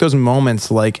just like those moments,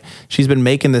 like she's been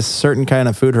making this certain kind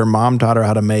of food her mom taught her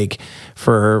how to make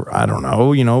for, I don't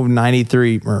know,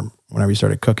 93 or whenever you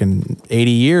started cooking,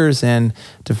 80 years. And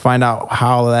to find out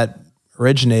how that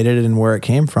originated and where it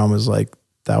came from was like,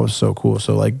 that was so cool.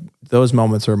 So like those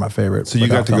moments are my favorite. So you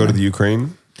got to go to the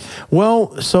Ukraine?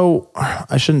 Well, so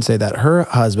I shouldn't say that. Her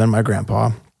husband, my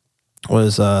grandpa,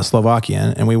 was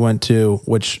Slovakian, and we went to,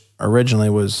 which originally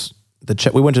was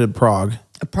we went to Prague.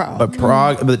 But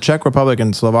the Czech Republic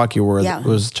and Slovakia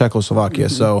was Czechoslovakia.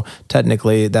 So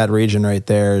technically that region right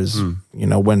there is,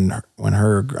 when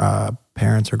her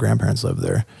parents or grandparents lived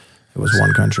there, it was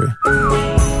one country.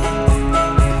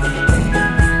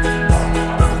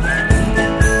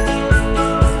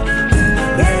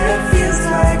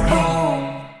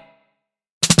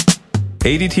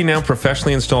 ADT now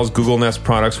professionally installs Google Nest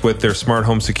products with their smart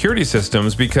home security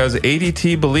systems because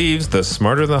ADT believes the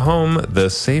smarter the home, the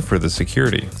safer the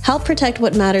security. Help protect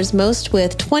what matters most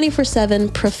with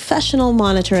 24/7 professional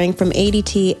monitoring from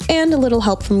ADT and a little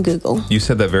help from Google. You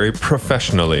said that very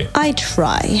professionally. I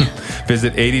try.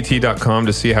 Visit ADT.com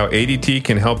to see how ADT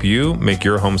can help you make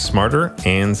your home smarter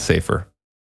and safer.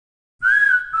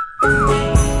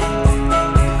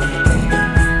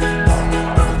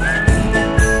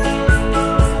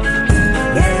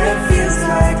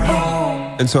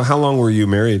 And so how long were you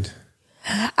married?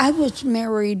 I was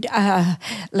married,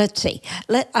 let's see.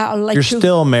 You're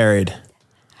still married.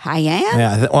 I am?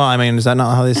 Yeah. Well, I mean, is that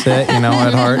not how they say it?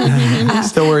 At heart?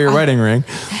 Still wear your wedding ring.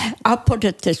 I'll put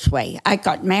it this way. I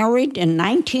got married in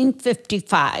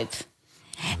 1955,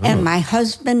 and my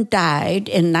husband died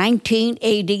in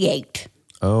 1988.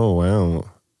 Oh, wow.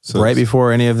 So right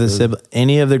before any of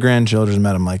the grandchildren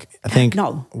met him. Like, I think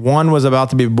one was about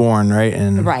to be born, right?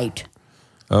 Right.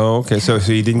 Oh, okay. So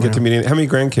you didn't get to meet any. How many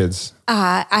grandkids?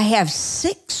 I have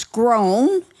 6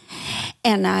 grown,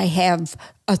 and I have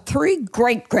 3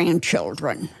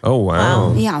 great-grandchildren. Oh,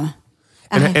 wow. Yeah.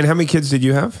 And how many kids did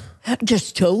you have?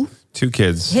 Just 2. 2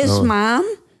 kids. His mom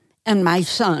and my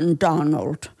son,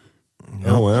 Donald.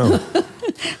 Oh, wow.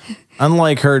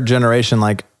 Unlike her generation,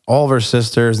 like all of her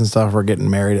sisters and stuff were getting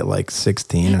married at like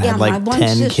 16 and had like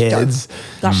 10 kids.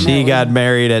 She got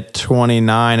married at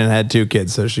 29 and had 2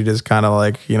 kids. So she just kind of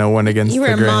like, went against You were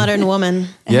the a grain. modern woman.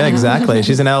 Yeah, exactly.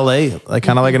 She's an LA, like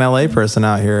kind of like an LA person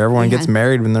out here. Everyone gets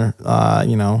married when they're,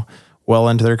 well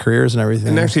into their careers and everything.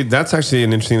 And actually, that's actually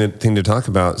an interesting thing to talk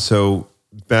about. So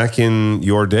back in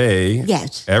your day,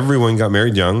 Yes. everyone got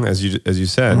married young, as you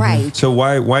said. Right. So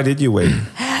why did you wait?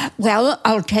 Well,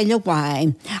 I'll tell you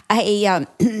why. I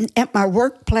at my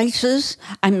workplaces,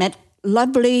 I met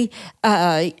lovely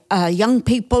young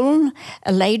people,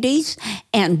 ladies,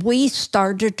 and we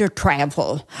started to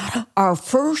travel. Our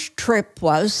first trip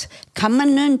was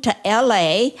coming into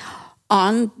LA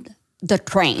on the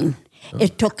train.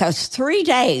 It took us 3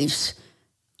 days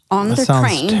on That the sounds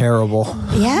train. terrible.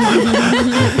 Yeah.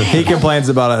 He complains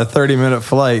about a 30-minute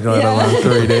flight, let alone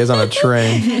 3 days on a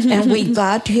train. And we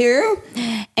got here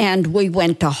and we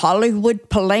went to Hollywood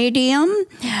Palladium.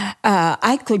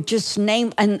 I could just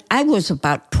name, and I was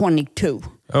about 22.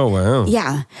 Oh, wow.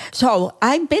 Yeah. So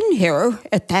I've been here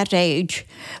at that age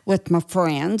with my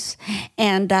friends,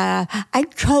 and I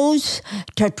chose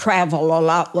to travel a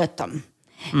lot with them.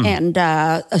 And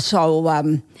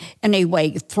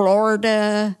anyway,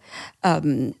 Florida,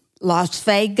 Las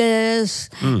Vegas,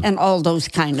 and all those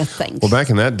kind of things. Well, back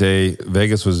in that day,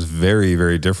 Vegas was very,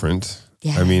 very different.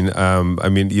 Yeah. I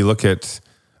mean, you look at.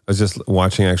 I was just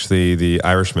watching actually The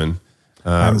Irishman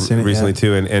haven't seen it recently yet.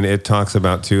 too, and it talks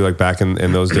about too, like back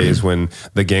in those days when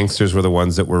the gangsters were the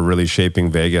ones that were really shaping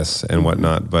Vegas and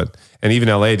whatnot. And even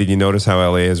LA. Did you notice how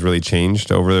LA has really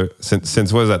changed over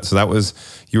since what was that? So that was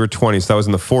you were 20, so that was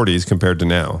in the 40s compared to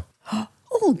now.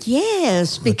 Oh,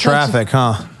 yes. The Because traffic,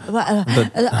 huh?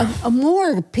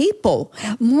 more people,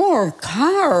 more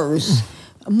cars,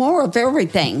 more of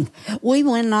everything. We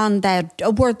went on that,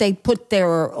 where they put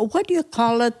their, what do you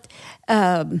call it?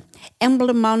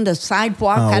 Emblem on the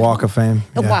sidewalk. Walk of Fame.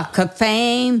 The Yeah. Walk of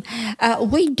Fame.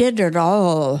 We did it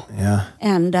all. Yeah.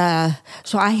 And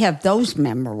so I have those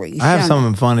memories. I have Yeah.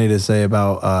 something funny to say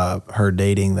about her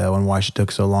dating, though, and why she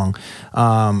took so long.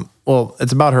 Well,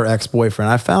 it's about her ex-boyfriend.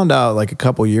 I found out like a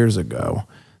couple years ago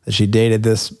that she dated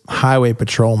this highway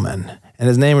patrolman, and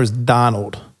his name was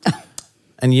Donald.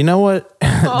 And you know what?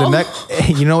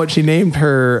 You know what she named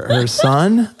her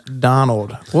son?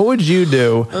 Donald. What would you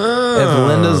do if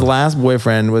Linda's last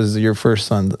boyfriend was your first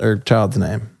son or child's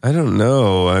name? I don't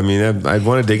know. I mean, I'd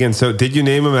want to dig in. So, did you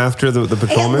name him after the It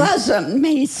patrolman? wasn't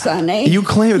me, Sonny. You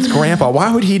claim it's Grandpa.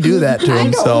 Why would he do that to I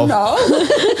himself? don't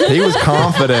know. He was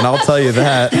confident. I'll tell you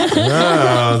that.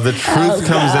 Oh, the truth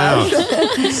comes out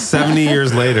 70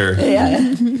 years later.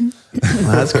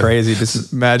 That's crazy.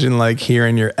 Just imagine like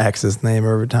hearing your ex's name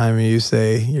every time you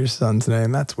say your son's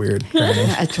name. That's weird. Granny.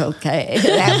 That's okay.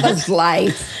 That was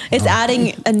life. It's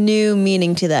adding a new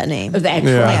meaning to that name. That's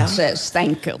Yeah. what it says.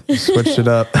 Thank you. Switched it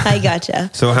up. I gotcha.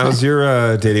 So, how's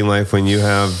your dating life when you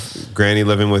have Granny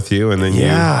living with you, and then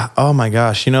Yeah. Oh my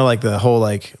gosh. You know, like the whole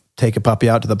like take a puppy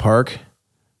out to the park.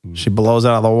 She blows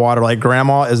out of the water. Like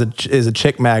grandma is a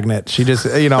chick magnet. She just,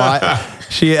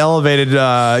 she elevated,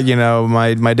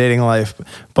 my dating life.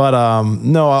 But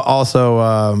no, also,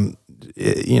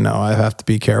 I have to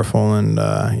be careful. And,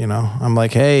 I'm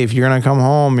like, hey, if you're going to come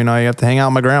home, you have to hang out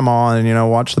with my grandma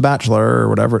and, watch The Bachelor or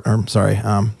whatever. Or sorry,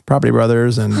 Property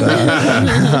Brothers. And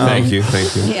Thank you.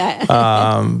 Yeah.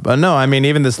 but no, I mean,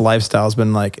 even this lifestyle has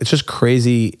been like, it's just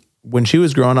crazy. When she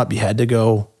was growing up, you had to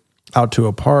go out to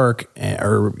a park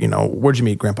or, where'd you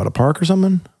meet Grandpa? At a park or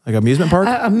something? Like amusement park?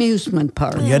 Amusement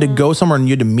park. You had to go somewhere and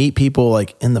you had to meet people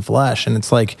like in the flesh. And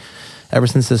it's like, ever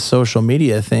since this social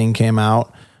media thing came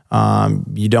out,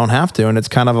 you don't have to. And it's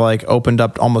kind of like opened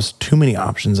up almost too many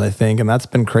options, I think. And that's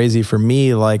been crazy for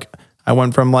me. Like I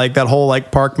went from like that whole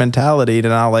like park mentality to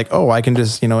now like, oh, I can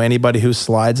just, anybody who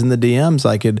slides in the DMs,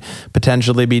 I could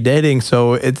potentially be dating.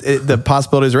 So the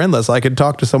possibilities are endless. I could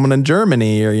talk to someone in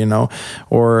Germany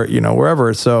or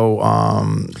wherever. So,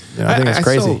 I think it's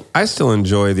crazy. I still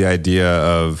enjoy the idea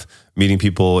of meeting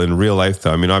people in real life,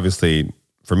 though. I mean, obviously,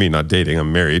 for me, not dating,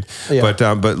 I'm married. Yeah.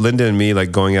 But Linda and me,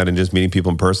 like going out and just meeting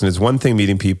people in person. It's one thing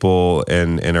meeting people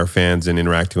and our fans and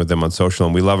interacting with them on social,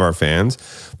 and we love our fans,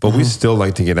 but we still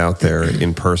like to get out there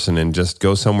in person and just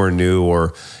go somewhere new,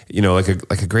 or like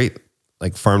a great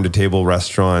like farm to table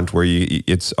restaurant where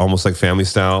it's almost like family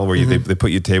style, where they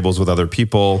put you tables with other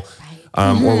people.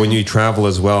 Or when you travel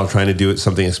as well, trying to do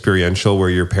something experiential where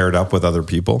you're paired up with other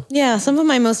people. Yeah, some of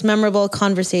my most memorable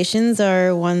conversations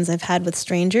are ones I've had with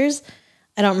strangers.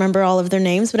 I don't remember all of their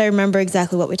names, but I remember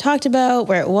exactly what we talked about,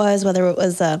 where it was, whether it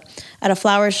was at a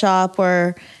flower shop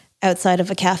or outside of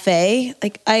a cafe.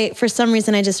 Like for some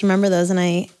reason, I just remember those and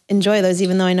I enjoy those,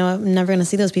 even though I know I'm never going to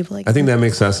see those people again. I think that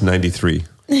makes us 93.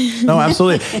 No,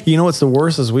 absolutely. You know what's the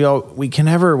worst is we can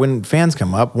never, when fans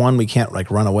come up, one, we can't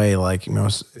like run away like, you know,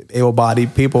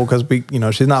 able-bodied people because we, you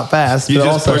know, she's not fast. You but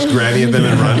just also, push Granny at them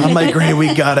and run. I'm like, Granny,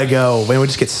 we gotta go. And we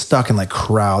just get stuck in like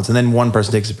crowds. And then one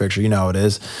person takes a picture, you know how it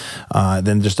is.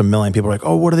 Then just a million people are like,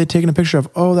 oh, what are they taking a picture of?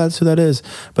 Oh, that's who that is.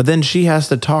 But then she has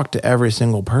to talk to every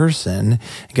single person and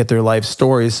get their life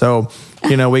stories. So,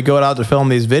 you know, we go out to film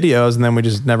these videos and then we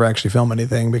just never actually film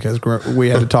anything because we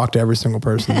had to talk to every single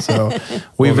person. So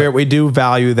we do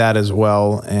value that as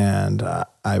well. And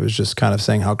I was just kind of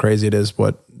saying how crazy it is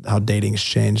how dating's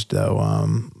changed though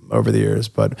over the years.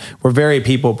 But we're very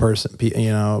people. People.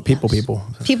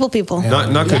 Yeah.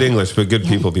 Not good English, but good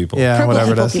people. Yeah, Purple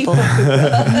whatever it is. people.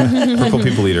 Purple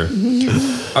people eater.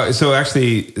 So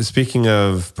actually, speaking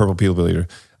of purple people eater,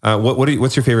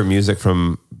 what's your favorite music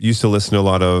from? You used to listen to a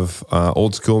lot of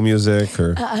old school music,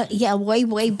 or Yeah,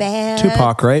 way back.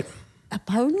 Tupac, right?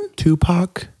 Pardon?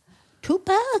 Tupac.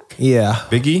 Yeah.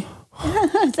 Biggie?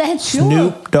 That's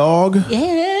Snoop Dogg.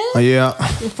 Yeah. Yeah.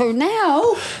 For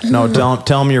now. No, don't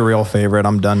tell me your real favorite.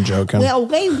 I'm done joking. Well,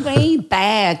 way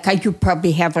back, you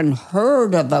probably haven't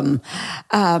heard of them.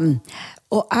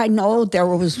 I know there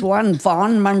was one,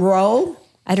 Vaughn Monroe.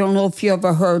 I don't know if you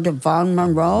ever heard of Vaughn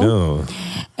Monroe. No.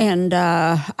 And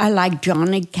I like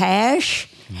Johnny Cash.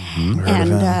 Mm-hmm.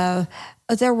 And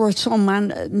there were so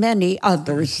many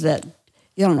others that,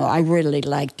 you know, I really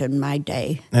liked in my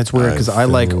day. That's weird because I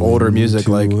like older music,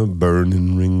 like a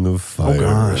burning ring of fire. oh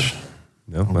gosh,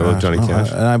 No, I love Johnny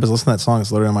Cash. And I was listening to that song.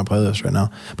 It's literally on my playlist right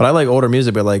now. But I like older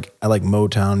music, but like I like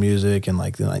Motown music and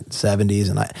like the 70s,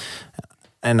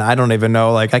 and I don't even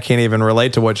know, like I can't even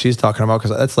relate to what she's talking about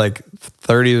because that's like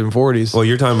 30s and 40s. Well,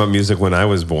 you're talking about music when I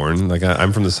was born. Like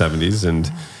I'm from the 70s,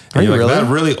 and Are you you're like, really?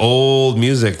 that really old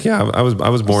music. Yeah, I was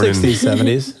born 60s, in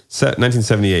 70s.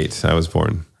 1978. I was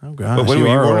born. Oh gosh, But when you were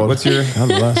you are born? old. What's your? God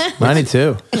bless.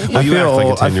 92. I you feel act like a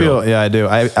old. 10-year-old. Yeah, I do.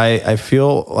 I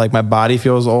feel like my body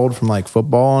feels old from like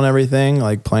football and everything,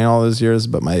 like playing all those years.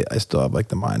 But I still have like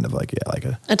the mind of like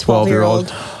A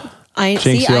 12-year-old.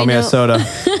 Jinx, you owe me a soda.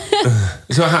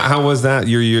 So how was that?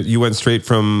 You went straight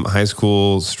from high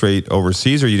school straight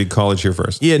overseas, or you did college here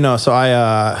first? Yeah, no. So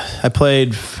I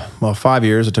played 5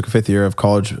 years. I took a fifth year of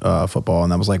college football,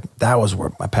 and that was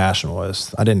where my passion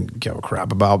was. I didn't give a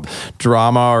crap about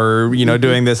drama or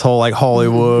doing this whole like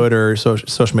Hollywood or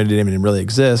social media didn't even really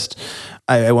exist.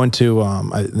 I went to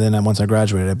once I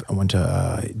graduated, I went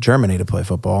to Germany to play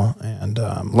football and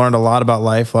learned a lot about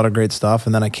life, a lot of great stuff.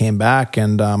 And then I came back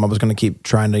and I was going to keep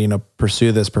trying to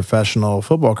pursue this professional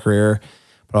football career,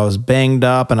 but I was banged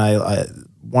up, and I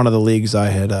one of the leagues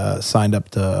I had signed up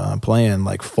to play in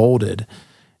like folded.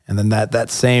 And then that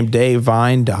same day,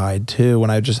 Vine died too. When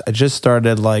I just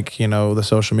started like the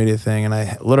social media thing, and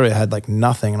I literally had like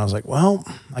nothing. And I was like, well,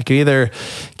 I could either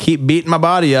keep beating my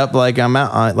body up like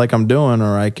I'm doing,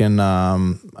 or I can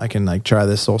like try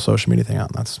this whole social media thing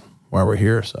out. And that's why we're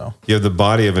here. So You have the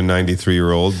body of a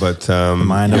 93-year-old, but the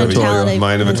mind of a 12-year-old.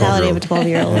 Mind of a mentality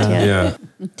 12-year-old. of a 12-year-old. Yeah.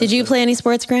 Yeah. Did you play any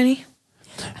sports, Granny?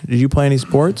 Did you play any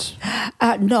sports?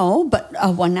 No, but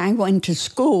when I went to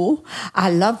school, I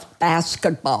loved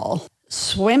basketball.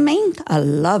 Swimming, I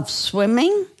love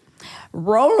swimming.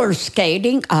 Roller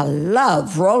skating, I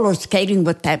love roller skating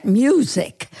with that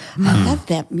music. I love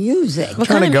that music. What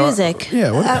kind of music?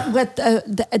 Yeah. What?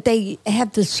 They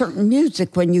have this certain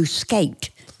music when you skate.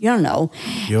 Yo,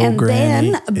 and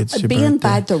Granny, then it's your being birthday.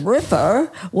 by the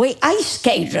river, we ice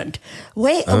skated.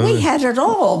 We had it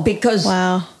all because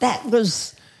Wow. that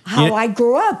was how I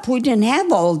grew up. We didn't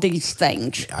have all these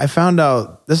things. I found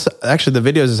out this actually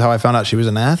the videos is how I found out she was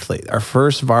an athlete. Our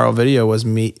first viral video was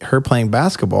her playing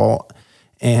basketball,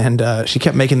 and she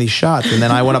kept making these shots, and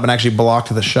then I went up and actually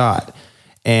blocked the shot,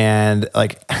 and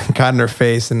like got in her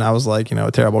face, and I was like, a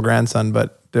terrible grandson,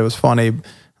 but it was funny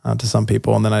to some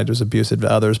people, and then I was abusive to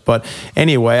others. But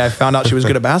anyway, I found out she was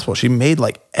good at basketball. She made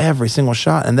like every single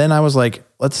shot, and then I was like,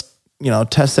 let's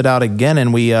test it out again,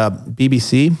 and we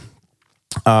BBC.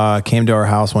 Came to our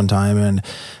house one time, and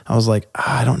I was like,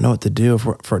 I don't know what to do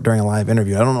for during a live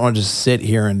interview. I don't want to just sit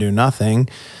here and do nothing.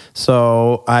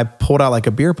 So I pulled out like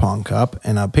a beer pong cup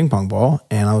and a ping pong ball,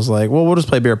 and I was like, well, we'll just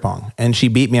play beer pong. And she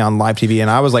beat me on live TV, and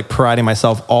I was like priding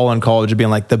myself all in college of being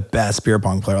like the best beer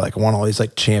pong player, like won all these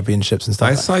like championships and stuff.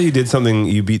 I saw you did something.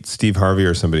 You beat Steve Harvey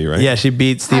or somebody, right? Yeah, she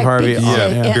beat Steve Harvey.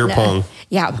 Yeah, beer pong.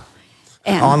 Yeah.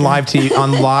 And, On live TV,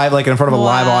 like in front of a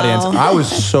live Wow. audience. I was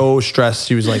so stressed.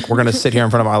 She was like, we're going to sit here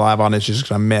in front of our live audience. She's just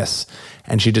going to miss.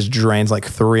 And she just drains like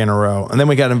 3 in a row. And then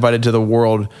we got invited to the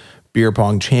World Beer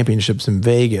Pong Championships in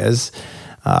Vegas.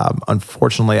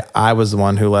 Unfortunately, I was the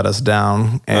one who let us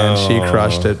down, and she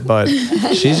crushed it. But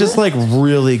she's just like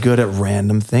really good at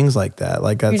random things like that.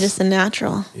 Like that's You're just a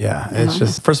natural. yeah. It's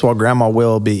just first of all, Grandma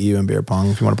will beat you in beer pong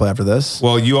if you want to play after this.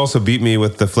 Well, you also beat me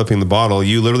with the flipping the bottle.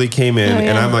 You literally came in,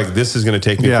 and I'm like, this is going to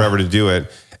take me forever to do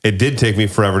it. It did take me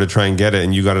forever to try and get it,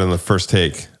 and you got it on the first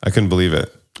take. I couldn't believe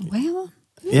it. Well,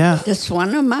 Yeah. that's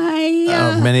one of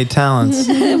my Many talents.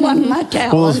 one of my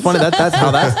talents. Well, it's funny that's how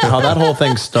that whole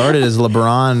thing started. Is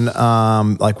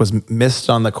LeBron like was missed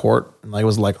on the court, and like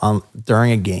was like on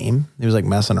during a game. He was like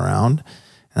messing around,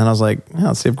 and I was like, yeah,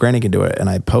 let's see if Granny can do it. And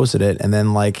I posted it, and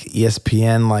then like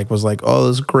ESPN like was like, oh,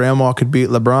 this grandma could beat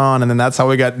LeBron, and then that's how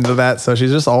we got into that. So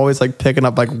she's just always like picking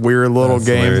up like weird little That's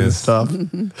games hilarious.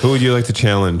 and stuff. Who would you like to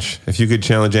challenge? If you could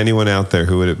challenge anyone out there,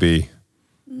 who would it be?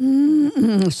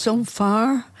 So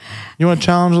far, You want to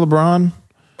challenge LeBron?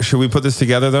 Should we put this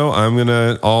together though? I'm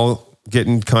gonna all get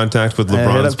in contact with Hit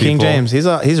LeBron's up King people.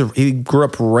 James. He grew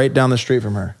up right down the street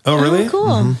from her. Oh, really? Oh,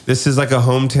 cool. This is like a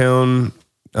hometown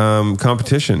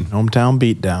competition. Hometown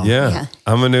beatdown. Yeah. Yeah.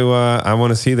 I'm gonna. I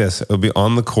want to see this. It'll be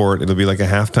on the court. It'll be like a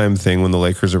halftime thing when the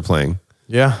Lakers are playing.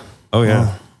 Yeah. Oh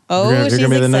yeah. Oh, You're she's gonna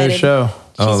be the excited. new show.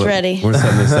 She's ready. We're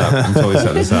setting this up. I'm totally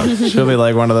setting this up. She'll be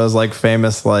like one of those like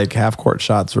famous like half court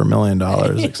shots for $1 million,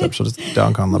 except she'll just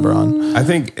dunk on LeBron. I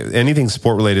think anything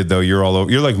sport related though, you're all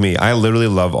over. You're like me. I literally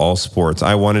love all sports.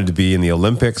 I wanted to be in the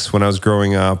Olympics when I was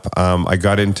growing up. I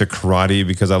got into karate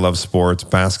because I love sports,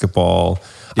 basketball.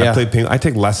 Yeah. I played ping. I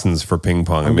take lessons for ping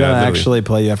pong. I'm I gonna literally- actually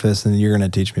play you after this, and you're gonna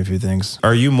teach me a few things.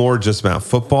 Are you more just about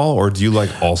football, or do you like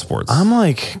all sports? I'm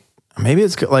like, maybe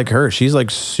it's like her. She's like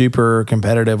super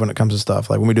competitive when it comes to stuff.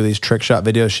 Like when we do these trick shot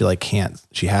videos, she like can't.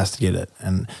 She has to get it.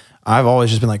 And I've always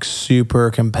just been like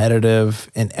super competitive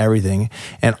in everything.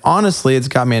 And honestly, it's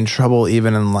got me in trouble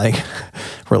even in like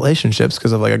relationships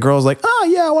because of like a girl's like, oh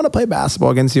yeah, I want to play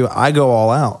basketball against you. I go all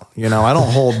out. You know, I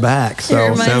don't hold back. So It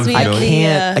reminds me I of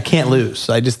can't. the. I can't lose.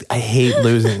 I hate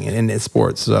losing in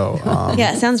sports. So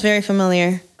Yeah, it sounds very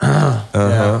familiar. What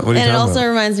are you And it talking also about?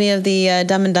 reminds me of the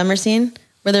Dumb and Dumber scene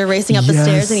where they're racing up the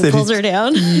stairs and he and pulls her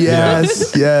down.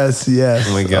 Yes, yes, yes.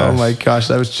 Oh my gosh. Oh my gosh,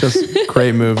 that was just a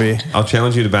great movie. I'll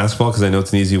challenge you to basketball because I know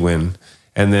it's an easy win,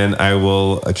 and then I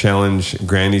will challenge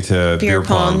Granny to beer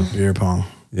pong. Beer pong.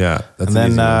 Yeah, that's And an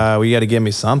easy then one. we got to give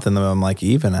me something that I'm like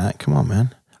even at. Come on,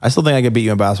 man. I still think I could beat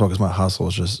you in basketball because my hustle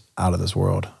is just out of this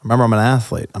world. Remember, I'm an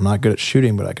athlete. I'm not good at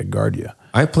shooting, but I could guard you.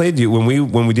 I played you when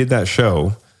we did that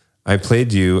show. I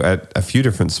played you at a few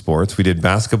different sports. We did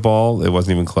basketball. It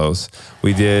wasn't even close.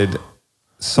 We did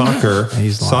soccer.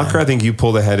 He's lying. Soccer, I think you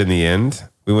pulled ahead in the end.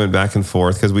 We went back and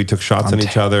forth because we took shots on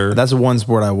each other. That's one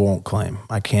sport I won't claim.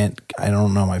 I can't. I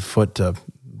don't know. My foot to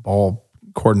ball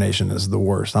coordination is the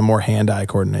worst. I'm more hand-eye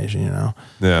coordination. You know.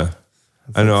 Yeah.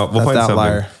 I know. We'll that's find the something.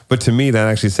 outlier. But to me, that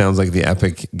actually sounds like the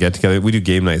epic get together. We do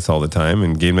game nights all the time,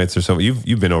 and game nights are so.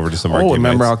 You've been over to some of our Oh, game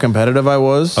remember how nights. competitive I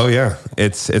was? Oh yeah,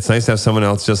 it's nice to have someone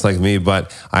else just like me.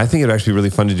 But I think it'd actually be really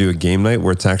fun to do a game night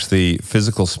where it's actually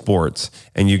physical sports,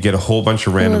 and you get a whole bunch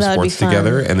of random that would be sports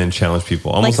together, fun. and then challenge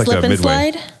people, Like almost like, slip a and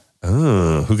midway. slide.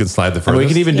 Oh, who can slide the And furthest? we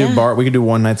could even do Yeah. bar. We could do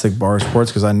one nights like bar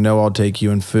sports because I know I'll take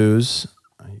you in foos.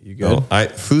 You good? Oh,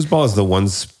 foosball is the one I'll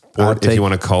sport, if take- you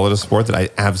want to call it a sport, that I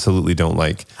absolutely don't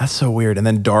like. That's so weird. And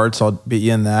then darts, I'll beat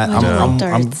you in that. I don't like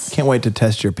darts. Can't wait to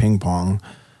test your ping pong.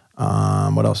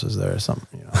 What else is there?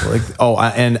 Something, you know,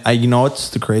 like you know what's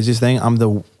the craziest thing? I'm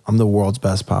the world's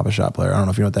best Papa Shot player. I don't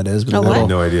know if you know what that is, but Oh, the what? little-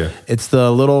 No idea. It's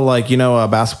the little like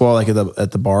basketball like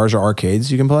at the bars or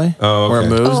arcades you can play. Oh, where it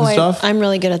okay. moves and stuff. I'm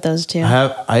really good at those too.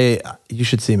 You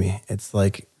should see me. It's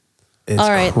like it's All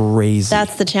right. crazy.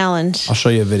 That's the challenge. I'll show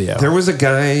you a video. There was a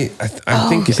guy. I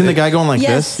think You seen the guy going like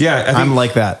Yes. this? Yeah, I think- I'm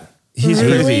like that. He's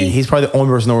Really? crazy. He's probably the only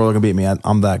person in the world that can beat me.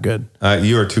 I'm that good.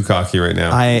 You are too cocky right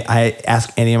now. I ask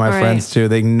any of my All right. friends too.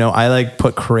 They know I like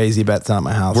put crazy bets on at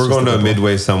my house. We're just going to a people.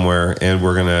 midway somewhere, and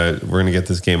we're gonna get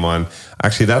this game on.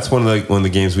 Actually, that's one of the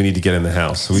games we need to get in the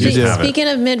house. So we just have it. Speaking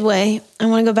of Midway, I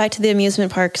want to go back to the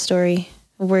amusement park story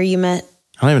where you met,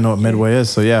 I don't even know what midway is.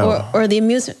 So yeah, or the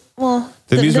amusement. Well,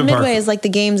 The the amusement Midway park- is like the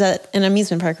games at an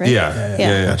amusement park, right?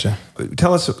 Yeah. Gotcha.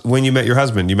 Tell us when you met your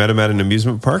husband. You met him at an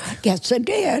amusement park. Yes, I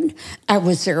did. I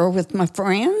was there with my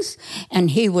friends, and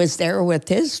he was there with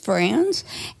his friends,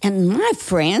 and my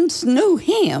friends knew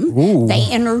him. They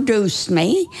introduced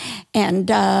me, and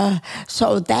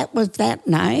so that was that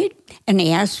night. And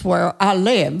he asked where I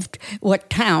lived, what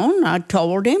town. I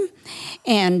told him,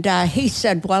 and he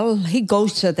said, "Well, he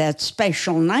goes to that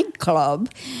special nightclub,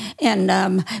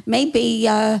 and maybe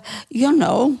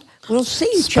we'll see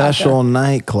each Special other.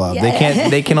 nightclub.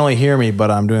 They can only hear me,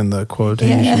 but I'm doing the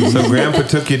quotation. So Grandpa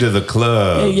took you to the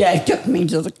club. Yeah, he took me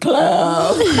to the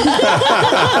club.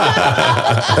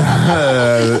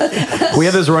 We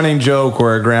have this running joke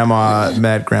where Grandma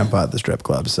met Grandpa at the strip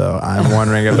club, so I'm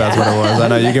wondering if that's what it was. I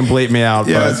know you can bleep me out.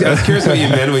 Yeah, but I was curious what you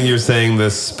meant when you were saying the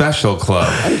special club.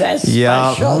 That's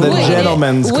yeah, special. the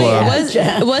gentleman's club. Was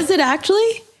it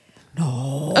actually?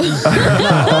 No,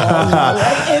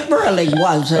 it really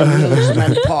was an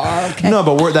amusement park. No,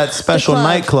 but that special club.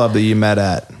 nightclub that you met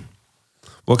at.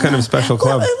 What kind of special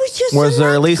club? Well, it was just Was a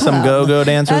there at least some nightclub. go-go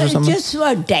dancers or something? Just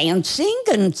dancing,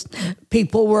 and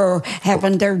people were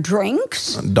having their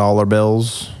drinks Dollar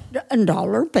bills. and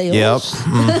dollar bills. Yep.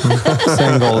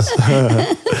 Singles.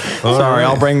 Sorry,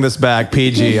 I'll bring this back.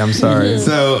 PG, I'm sorry.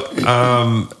 So,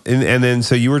 and then,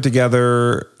 so you were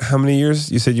together, how many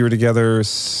years? You said you were together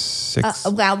 6?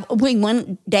 Well, we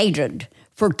dated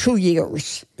for 2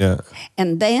 years. Yeah.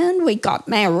 And then we got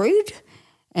married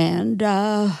and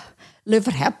lived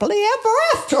happily ever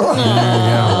after.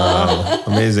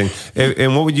 Amazing.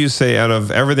 And what would you say out of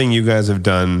everything you guys have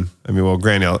done? I mean, well,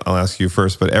 Granny, I'll ask you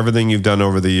first, but everything you've done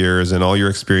over the years and all your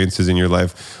experiences in your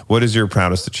life, what is your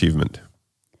proudest achievement?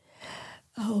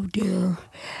 Oh, dear.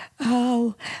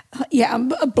 Oh, yeah,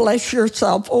 bless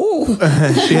yourself. Oh,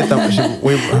 She hit them.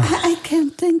 I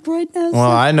can't think right now.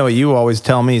 Well, I know you always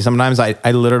tell me. Sometimes I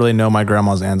literally know my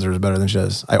grandma's answers better than she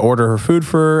does. I order her food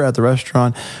for her at the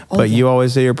restaurant, but you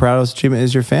always say your proudest achievement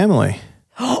is your family.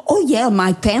 Oh, yeah,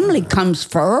 my family comes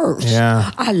first.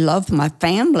 Yeah. I love my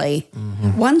family.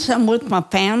 Once I'm with my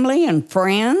family and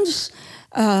friends,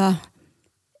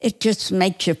 it just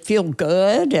makes you feel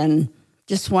good and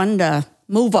just want to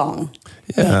move on.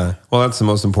 Yeah. Well, that's the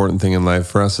most important thing in life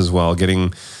for us as well.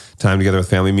 Getting time together with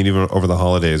family. I mean, even over the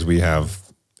holidays, we have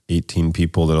 18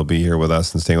 people that'll be here with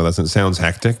us and staying with us. And it sounds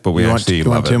hectic, but we actually you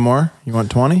want love 2 it. more? You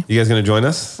want 20? You guys going to join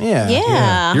us? Yeah.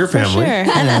 Yeah, Your for family. sure.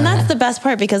 And that's the best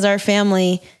part because our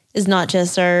family is not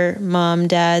just our mom,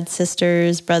 dad,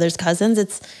 sisters, brothers, cousins.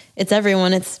 It's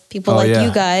everyone. It's people like yeah.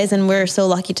 you guys, and we're so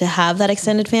lucky to have that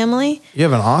extended family. You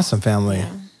have an awesome family.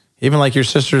 Even like your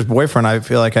sister's boyfriend, I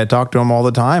feel like I talk to him all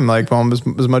the time, like almost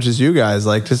as much as you guys.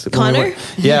 Like just when Connor? we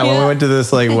went, when we went to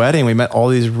this like wedding, we met all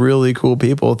these really cool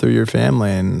people through your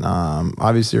family, and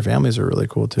obviously your families are really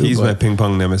cool too. He's but- my ping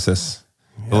pong nemesis.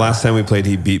 The last time we played,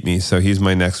 he beat me, so he's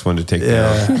my next one to take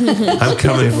down. I'm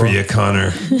coming for you,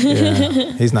 Connor.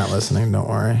 Yeah, he's not listening. Don't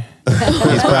worry.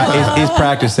 He's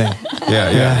practicing. Yeah,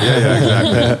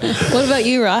 exactly. What about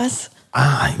you, Ross?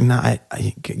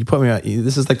 You put me on.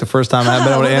 This is like the first time I've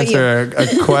been able to What about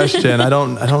answer a question. I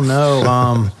don't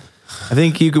know. I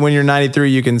think you can, when you're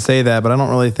 93, you can say that, but I don't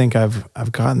really think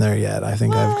I've gotten there yet. I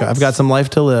think I've got some life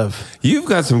to live. You've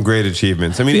got some great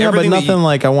achievements. I mean, Yeah, but everything that nothing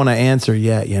like I want to answer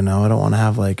yet. You know, I don't want to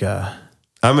have like a.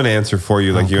 I'm going to answer for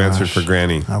you like you answered for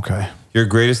Granny. Okay. Your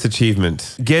greatest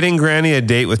achievement. Getting Granny a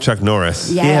date with Chuck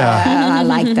Norris. Yeah, I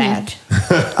like that.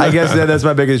 I guess that's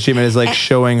my biggest achievement is like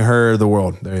showing her the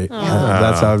world.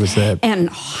 That's how I would say it. And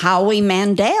Howie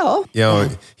Mandel. You know,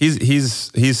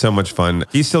 he's so much fun.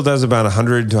 He still does about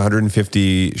 100 to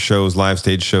 150 shows, live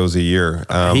stage shows a year.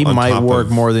 He on might top work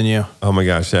of- more than you Oh my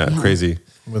gosh, yeah, crazy.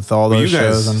 with all But those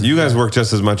shows. you guys work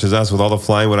just as much as us with all the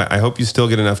flying. But I hope you still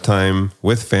get enough time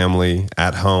with family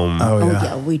at home. Oh Oh, yeah.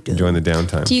 yeah, we do. Enjoying the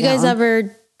downtime. Do you guys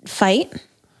ever fight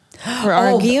or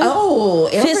argue?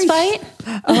 Fist fight?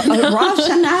 Ross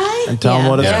and I. And tell them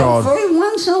what it's Yeah. called. Every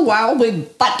once in a while, we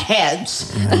butt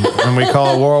heads. And we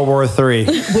call it World War III.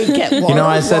 We get You know,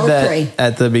 I World said War that III.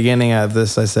 at the beginning of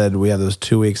this. I said we have those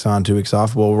 2 weeks on, 2 weeks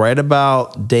off. Well, right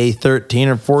about day 13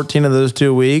 or 14 of those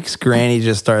 2 weeks, Granny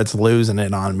just starts losing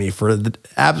it on me for the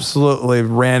absolutely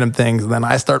random things. And then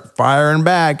I start firing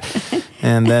back.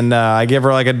 And then I give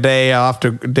her like a day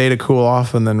to cool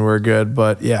off, and then we're good.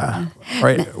 But yeah,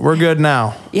 right, we're good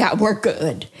now. Yeah, we're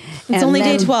good. It's only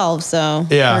day 12, so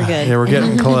Yeah, we're good. yeah, we're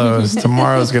getting close.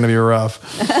 Tomorrow's gonna be rough.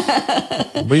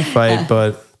 We fight,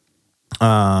 but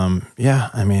yeah,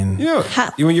 I mean, You know,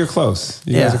 you're close.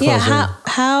 You guys are close. Yeah,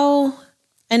 how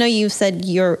I know you've said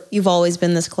you've always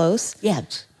been this close.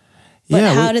 Yes. But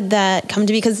yeah, how did that come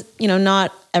to be? Because,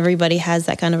 not everybody has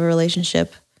that kind of a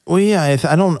relationship. Well, yeah, I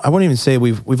wouldn't even say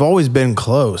we've always been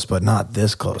close, but not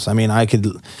this close. I mean, I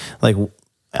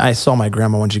saw my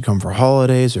grandma when she'd come for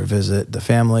holidays or visit the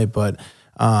family, but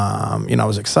I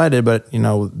was excited, but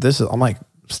I'm like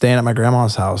staying at my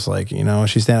grandma's house, like,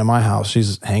 she's staying at my house,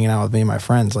 she's hanging out with me and my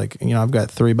friends, like, I've got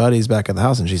 3 buddies back at the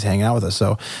house and she's hanging out with us.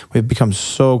 So we've become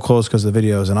so close because of the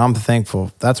videos, and I'm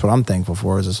thankful. That's what I'm thankful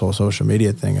for, is this whole social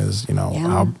media thing, is,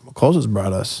 how close it's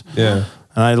brought us. Yeah.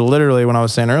 And I literally, when I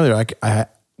was saying earlier,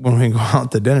 when we go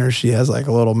out to dinner, she has like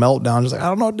a little meltdown. She's like, I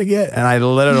don't know what to get. And I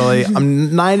literally,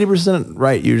 I'm 90%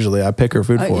 right usually. I pick her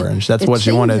food for her, and that's what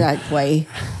she wanted. That way.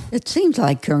 It seems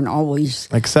like you're always...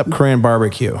 Except Korean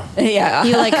barbecue. Yeah.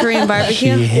 You like Korean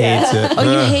barbecue? She hates it. Oh,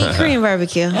 you hate Korean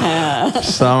barbecue.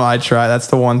 Some I try. That's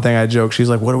the one thing I joke. She's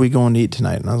like, what are we going to eat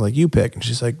tonight? And I was like, you pick. And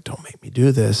she's like, don't make me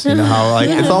do this. You know how like,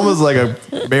 it's almost like a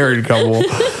married couple.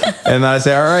 And then I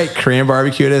say, all right, Korean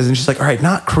barbecue it is. And she's like, all right,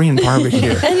 not Korean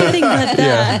barbecue. Anything but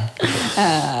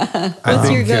that. What's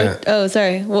your go? Oh,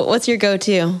 sorry. What's your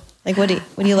go-to? Like, what do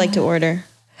you like to order?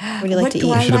 What do you like to eat?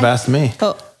 You should have asked me.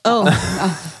 Oh.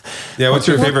 Yeah, what's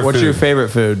your favorite food? What's your favorite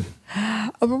food?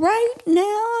 Right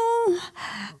now,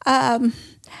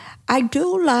 I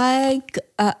do like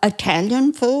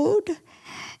Italian food.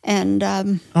 And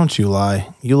Don't you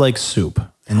lie. You like soup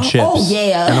and chips. Oh,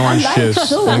 yeah. And orange I like juice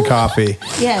soup. and coffee.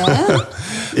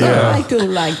 yeah, I do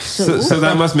like soup. So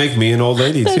that must make me an old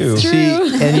lady too. See,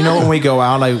 and you know when we go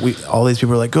out, all these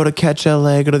people are like, go to Catch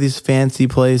LA, go to these fancy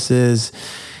places.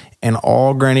 And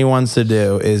all Granny wants to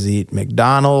do is eat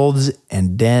McDonald's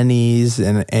and Denny's,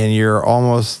 and you're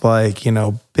almost like,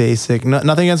 basic.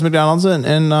 Nothing against McDonald's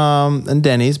and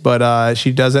Denny's, but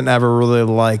she doesn't ever really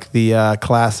like the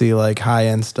classy, like high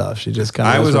end stuff. She just kind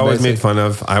of. I was always made fun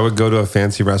of. I would go to a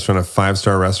fancy restaurant, a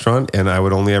 5-star restaurant, and I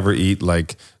would only ever eat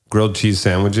like grilled cheese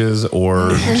sandwiches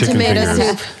or chicken tomato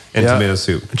fingers soup. and tomato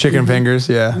soup. Chicken fingers,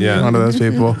 yeah. One of those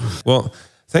people. Well,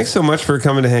 thanks so much for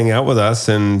coming to hang out with us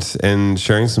and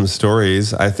sharing some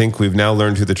stories. I think we've now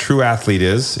learned who the true athlete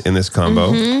is in this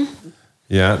combo. Mm-hmm.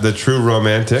 Yeah, the true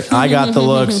romantic. I got the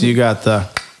looks, you got the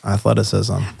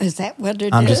athleticism. Is that what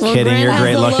I'm just kidding. You're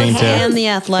great looking too. And the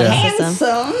athleticism.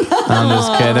 Handsome. I'm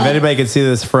just kidding. If anybody could see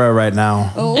this fro right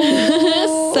now. So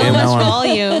much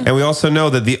volume. And we also know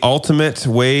that the ultimate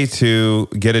way to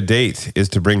get a date is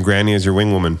to bring Granny as your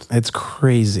wing woman. It's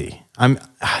crazy.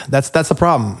 That's the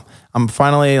problem. I'm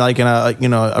finally like in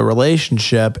a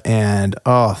relationship, and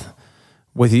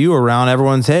with you around,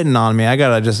 everyone's hitting on me. I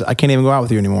can't even go out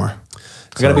with you anymore.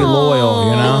 I gotta be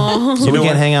loyal, So we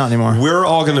can't hang out anymore. We're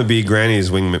all gonna be Granny's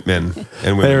wingmen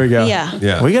and women. There we go.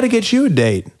 Yeah. We got to get you a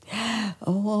date.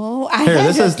 Oh,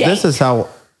 This is how.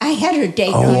 I had a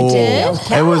date. Oh, with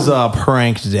you. it was a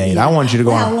prank date. I want you to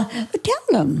go on. Well, tell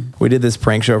them. We did this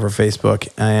prank show for Facebook,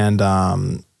 and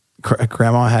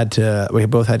Grandma we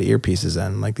both had earpieces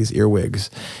in, like these earwigs,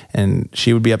 and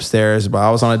she would be upstairs, but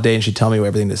I was on a date and she'd tell me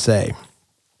everything to say,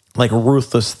 like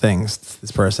ruthless things,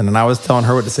 this person. And I was telling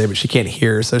her what to say, but she can't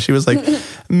hear. So she was like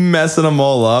messing them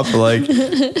all up. Like,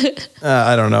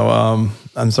 I don't know.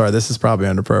 I'm sorry, this is probably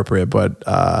inappropriate, but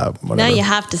whatever. Now you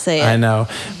have to say it. I know,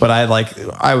 but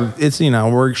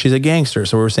she's a gangster,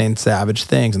 so we were saying savage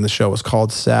things, and the show was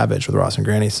called Savage with Ross and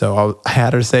Granny. So I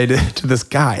had her say to this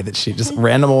guy that she just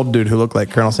random old dude who looked like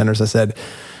Colonel Sanders. I said,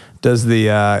 "Does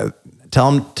the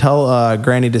tell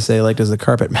Granny to say, like, does the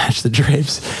carpet match the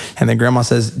drapes?" And then Grandma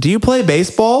says, "Do you play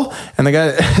baseball?" And the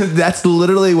guy, that's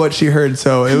literally what she heard.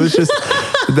 So it was just.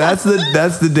 That's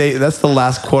the date. That's the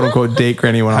last quote unquote date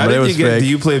Granny went on. How But did it was you get? fake. Do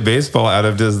you play baseball out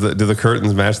of? Do the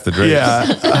curtains match the drapes? Yeah.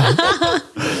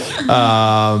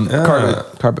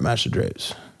 Carpet match the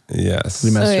drapes. Yes.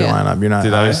 You messed your yeah. lineup. You're not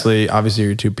Did I? obviously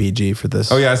you're too PG for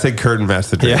this. Oh yeah, I said curtain match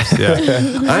the drapes. Yeah.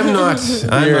 I'm not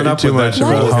up too with much that. of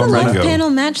a Why does the home left lingo. panel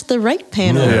match the right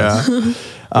panel? Yeah.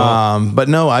 But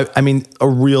no, I mean a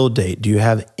real date. Do you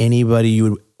have anybody you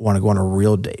would want to go on a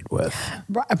real date with?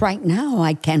 Right now,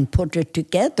 I can put it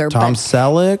together. Tom but,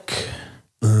 Selleck?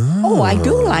 I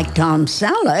do like Tom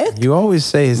Selleck. You always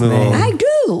say his name. I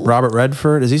do. Robert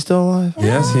Redford, is he still alive?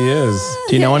 Yes, he is.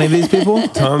 Do you know any of these people?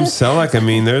 Tom Selleck. I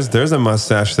mean, there's a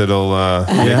mustache that'll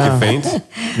make you faint.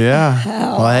 Yeah.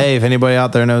 Well, hey, if anybody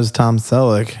out there knows Tom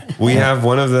Selleck, We have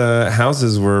one of the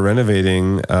houses we're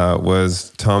renovating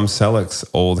was Tom Selleck's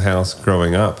old house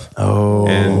growing up. oh,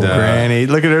 And, Granny,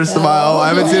 look at her smile. I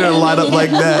haven't seen her light up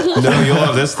like that. No, you'll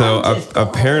love this though.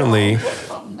 Apparently,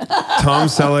 Tom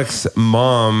Selleck's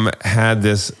mom had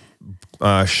this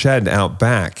shed out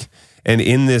back, and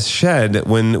in this shed,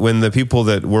 when the people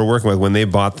that we're working with, when they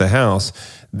bought the house,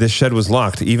 this shed was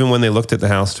locked. Even when they looked at the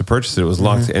house to purchase it, it was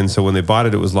locked. Mm-hmm. And so when they bought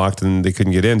it, it was locked, and they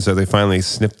couldn't get in. So they finally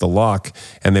snipped the lock,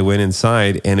 and they went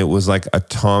inside, and it was like a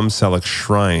Tom Selleck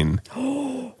shrine.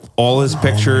 All his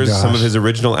pictures, some of his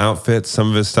original outfits, some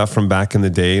of his stuff from back in the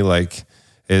day, like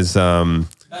is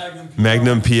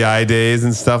Magnum PI days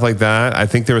and stuff like that. I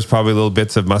think there was probably little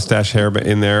bits of mustache hair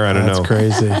in there. I don't know. That's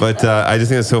crazy. But I just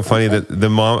think it's so funny that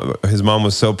his mom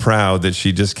was so proud that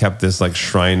she just kept this like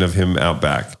shrine of him out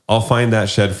back. I'll find that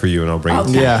shed for you and I'll bring it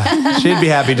to you. Yeah, she'd be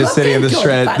happy just sitting in the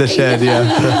shed.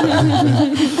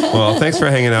 Yeah. Well, thanks for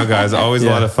hanging out, guys. Always a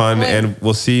lot of fun, and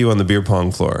we'll see you on the beer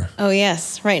pong floor. Oh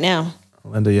yes, right now.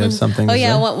 Linda, you have something? Oh to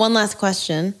yeah, say? one last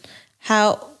question.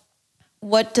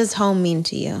 What does home mean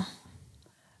to you?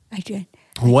 I did.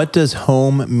 What does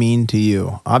home mean to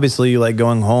you? Obviously, you like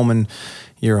going home, and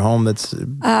your home that's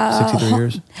 63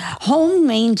 years. Home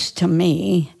means to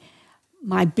me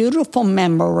my beautiful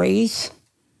memories.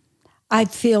 I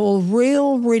feel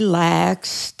real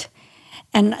relaxed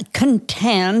and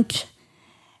content,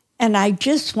 and I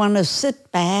just want to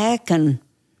sit back and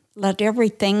let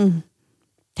everything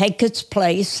take its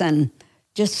place and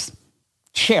just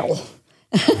chill.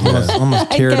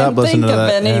 Almost teared up listening to that. I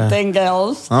can't think of anything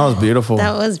else. That was beautiful.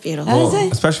 That was beautiful. Well,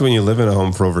 especially when you live in a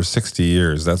home for over 60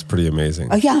 years. That's pretty amazing.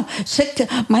 Oh, yeah.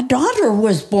 My daughter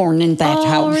was born in that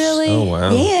house. Really? Oh,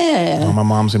 wow. Yeah. Oh, my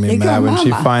mom's gonna be Bigger mad when she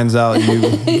mama. finds out you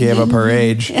gave up her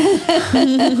age. How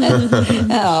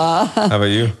about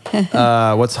you?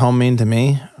 What's home mean to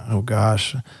me? Oh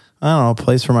gosh, I don't know. A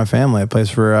place for my family, a place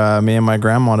for me and my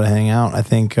grandma to hang out. I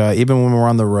think even when we're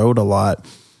on the road a lot,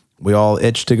 we all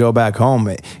itch to go back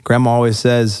home. Grandma always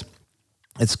says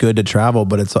it's good to travel,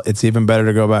 but it's even better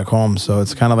to go back home. So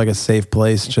it's kind of like a safe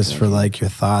place just for like your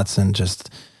thoughts and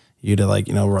just you to I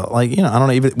don't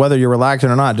know, even whether you're relaxing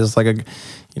or not, just like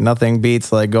nothing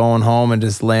beats like going home and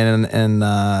just laying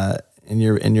in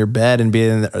your bed and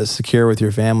being secure with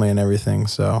your family and everything.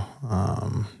 So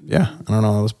yeah, I don't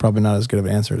know. It was probably not as good of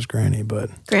an answer as Granny, but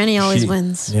Granny always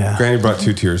wins. yeah. Granny brought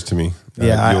 2 tears to me. Yeah,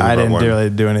 You only I brought didn't one. really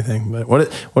do anything. But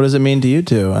what does it mean to you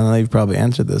two? I know you've probably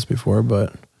answered this before,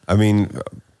 but I mean,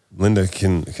 Linda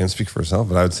can speak for herself,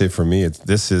 but I would say for me,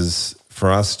 this is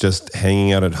for us just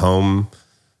hanging out at home,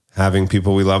 having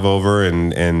people we love over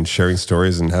and sharing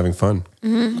stories and having fun.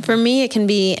 For me, it can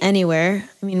be anywhere.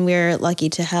 I mean, we're lucky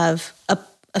to have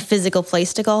a physical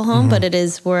place to call home, but it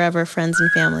is wherever friends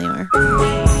and family are.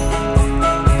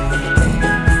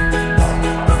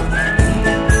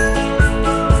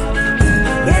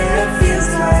 Yeah, it feels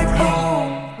like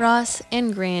home. Ross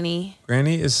and Granny.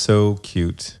 Granny is so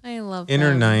cute. I love In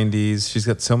her them. 90s, she's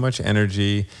got so much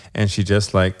energy, and she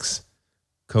just likes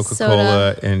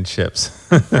Coca-Cola and chips.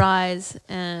 Fries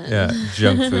and Yeah,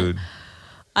 junk food.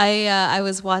 I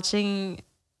was watching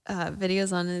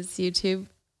videos on his YouTube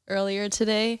earlier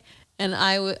today, and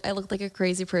I looked like a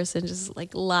crazy person, just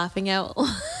like laughing out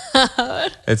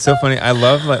loud. It's so funny. I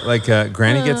love like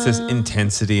Granny gets this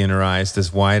intensity in her eyes,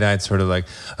 this wide-eyed sort of like,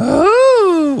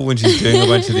 oh, when she's doing a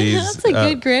bunch of these. That's a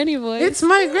good Granny voice. It's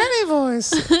my Granny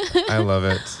voice. I love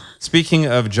it. Speaking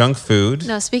of junk food,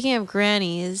 No, speaking of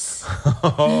grannies,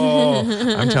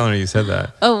 I'm telling her you said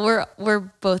that. we're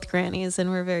both grannies,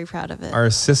 and we're very proud of it. Our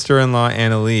sister-in-law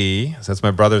Anna Lee, so that's my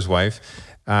brother's wife,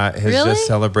 has Really? just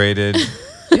celebrated.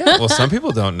 Yeah, well, some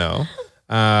people don't know.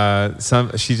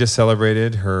 She just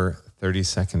celebrated her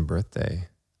 32nd birthday.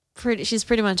 She's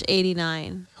pretty much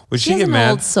 89. Would She she has get an mad?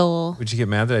 old soul. Would she get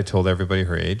mad that I told everybody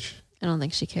her age? I don't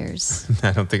think she cares.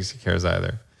 I don't think she cares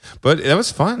either. But that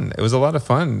was fun. It was a lot of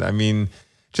fun. I mean,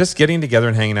 just getting together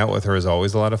and hanging out with her is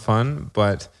always a lot of fun.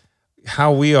 But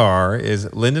how we are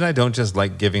is Linda and I don't just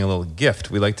like giving a little gift.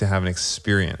 We like to have an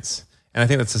experience. And I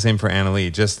think that's the same for Anna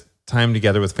Lee. Just time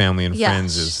together with family and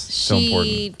friends is so important.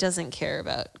 She doesn't care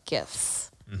about gifts.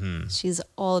 She's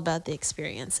all about the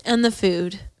experience and the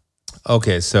food.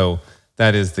 Okay, so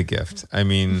that is the gift. I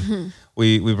mean,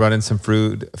 we brought in some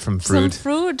fruit from fruit. Some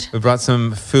fruit. We brought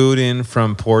some food in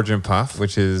from Porridge and Puff,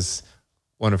 which is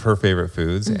one of her favorite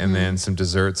foods, and then some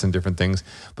desserts and different things.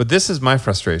 But this is my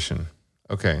frustration.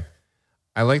 Okay.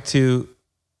 I like to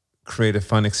create a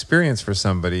fun experience for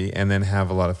somebody and then have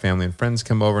a lot of family and friends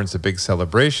come over and it's a big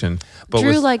celebration. But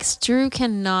Drew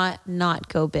cannot not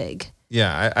go big.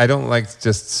 yeah, I don't like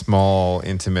just small,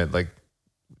 intimate, like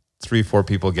 3-4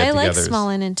 people get I together. like small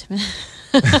and intimate.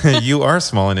 You are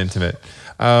small and intimate.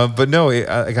 But no,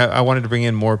 I wanted to bring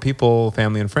in more people,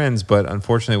 family and friends, but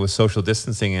unfortunately with social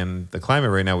distancing and the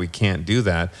climate right now, we can't do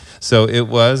that. So it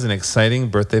was an exciting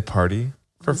birthday party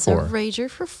for It's a 4. rager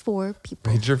for 4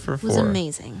 people. Rager for 4. It was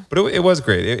amazing. But it was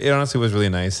great. It honestly was really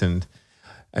nice. And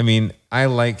I mean, I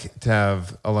like to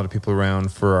have a lot of people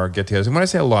around for our get-togethers. And when I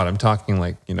say a lot, I'm talking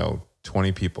like,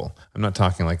 20 people. I'm not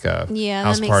talking like a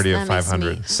house party of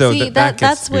 500. So See, that gets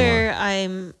that's to be more. where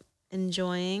I'm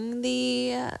enjoying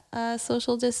the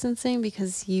social distancing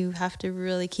because you have to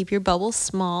really keep your bubble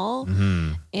small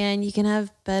and you can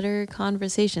have better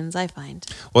conversations, I find.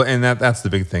 Well, and that's the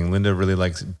big thing. Linda really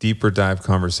likes deeper dive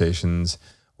conversations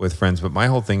with friends. But my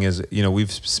whole thing is,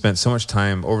 we've spent so much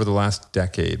time over the last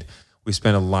decade. We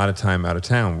spent a lot of time out of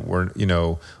town.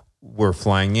 We're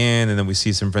flying in and then we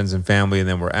see some friends and family and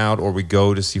then we're out, or we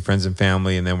go to see friends and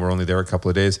family and then we're only there a couple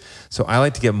of days. So I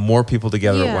like to get more people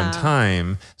together at one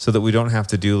time so that we don't have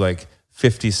to do like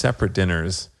 50 separate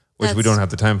dinners, which we don't have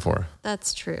the time for.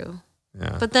 That's true.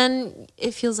 Yeah. But then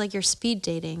it feels like you're speed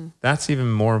dating. That's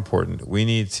even more important. We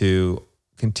need to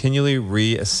continually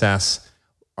reassess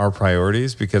our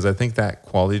priorities, because I think that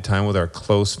quality time with our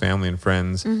close family and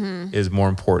friends is more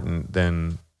important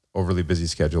than overly busy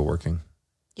schedule working.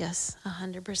 Yes,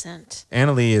 100%.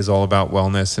 Annalie is all about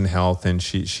wellness and health, and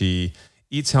she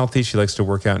eats healthy. She likes to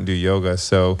work out and do yoga.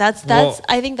 So that's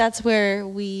I think that's where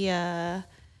we we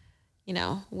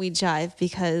jive,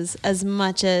 because as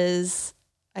much as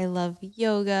I love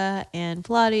yoga and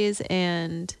Pilates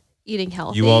and eating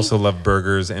healthy, you also love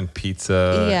burgers and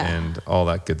pizza and all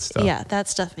that good stuff. Yeah, that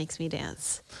stuff makes me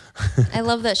dance. I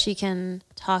love that she can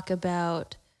talk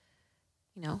about,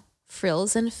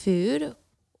 frills and food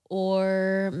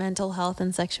or mental health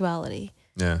and sexuality.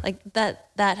 Yeah. Like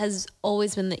that has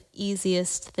always been the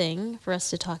easiest thing for us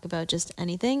to talk about, just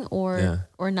anything or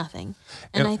nothing.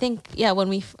 And I think,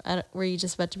 when were you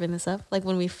just about to bring this up? Like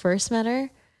when we first met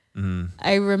her,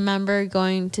 I remember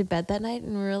going to bed that night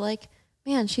and we were like,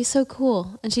 man, she's so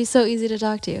cool and she's so easy to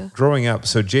talk to. Growing up,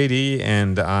 so JD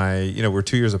and I, we're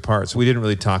 2 years apart, so we didn't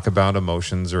really talk about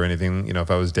emotions or anything, if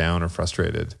I was down or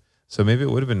frustrated. So maybe it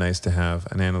would have been nice to have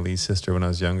an Annalie sister when I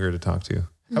was younger to talk to.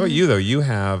 How about you, though? You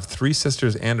have 3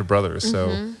 sisters and a brother.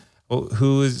 So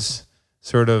who is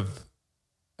sort of,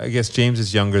 I guess James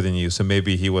is younger than you, so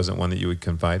maybe he wasn't one that you would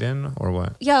confide in, or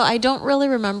what? Yeah, I don't really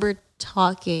remember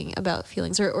talking about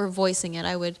feelings or voicing it.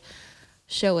 I would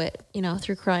show it,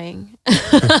 through crying.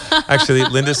 Actually,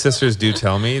 Linda's sisters do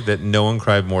tell me that no one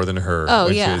cried more than her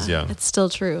when she was young. It's still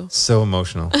true. So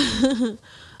emotional.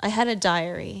 I had a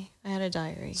diary.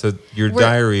 So your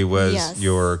diary was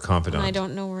your confidant. And I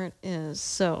don't know where it is.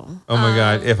 So. Oh my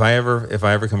God! If I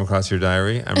ever come across your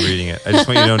diary, I'm reading it. I just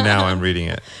want you to know now I'm reading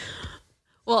it.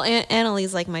 Well,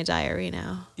 Annalie's like my diary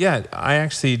now. Yeah, I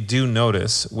actually do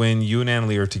notice when you and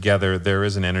Annalie are together, there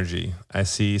is an energy. I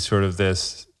see sort of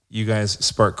this. You guys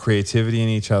spark creativity in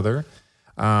each other.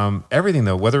 Everything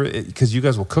though, because you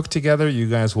guys will cook together, you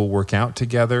guys will work out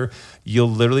together. You'll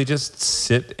literally just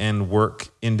sit and work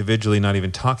individually, not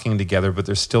even talking together, but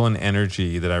there's still an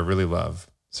energy that I really love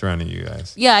surrounding you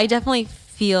guys. Yeah, I definitely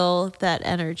feel that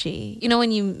energy.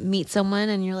 When you meet someone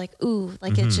and you're like, ooh,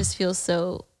 like it just feels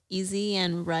so easy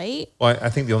and right. Well, I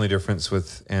think the only difference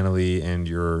with Annalie and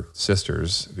your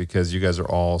sisters, because you guys are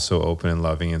all so open and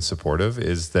loving and supportive,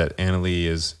 is that Annalie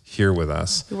is here with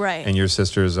us. Right. And your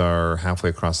sisters are halfway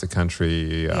across the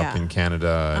country, up in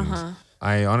Canada. And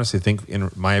I honestly think,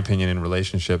 in my opinion, in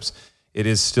relationships, it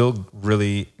is still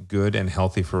really good and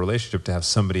healthy for a relationship to have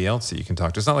somebody else that you can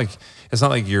talk to. It's not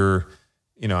like you're,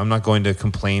 I'm not going to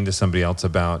complain to somebody else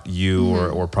about you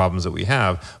or problems that we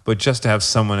have, but just to have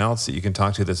someone else that you can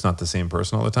talk to that's not the same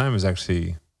person all the time is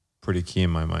actually pretty key in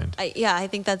my mind. I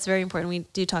think that's very important. We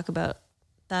do talk about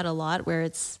that a lot, where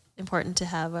it's important to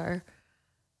have our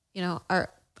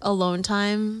alone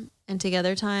time and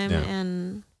together time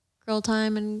and girl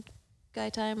time and guy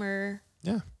time or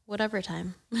whatever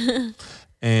time.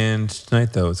 And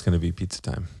tonight, though, it's going to be pizza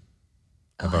time.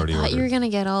 I've already ordered. You were going to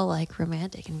get all like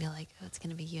romantic and be like, oh, it's going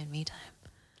to be you and me time.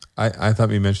 I thought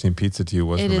me mentioning pizza to you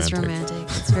was romantic. It is romantic.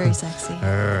 It's very sexy. All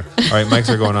right, mics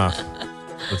are going off.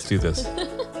 Let's do this.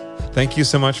 Thank you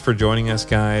so much for joining us,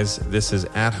 guys. This is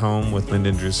At Home with Linda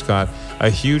and Drew Scott.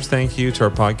 A huge thank you to our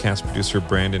podcast producer,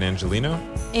 Brandon Angelino.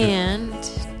 And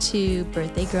to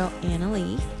birthday girl,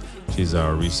 Annalie. She's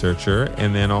our researcher.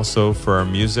 And then also for our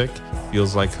music,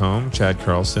 Feels Like Home, Chad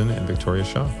Carlson and Victoria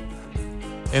Shaw.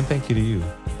 And thank you to you,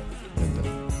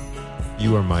 Linda.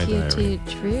 You are my diary.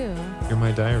 True. You're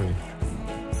my diary.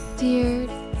 Dear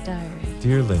diary.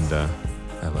 Dear Linda,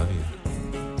 I love you.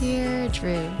 Dear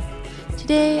Drew,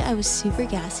 today I was super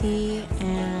gassy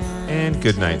and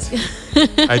good night.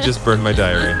 I just burned my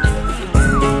diary.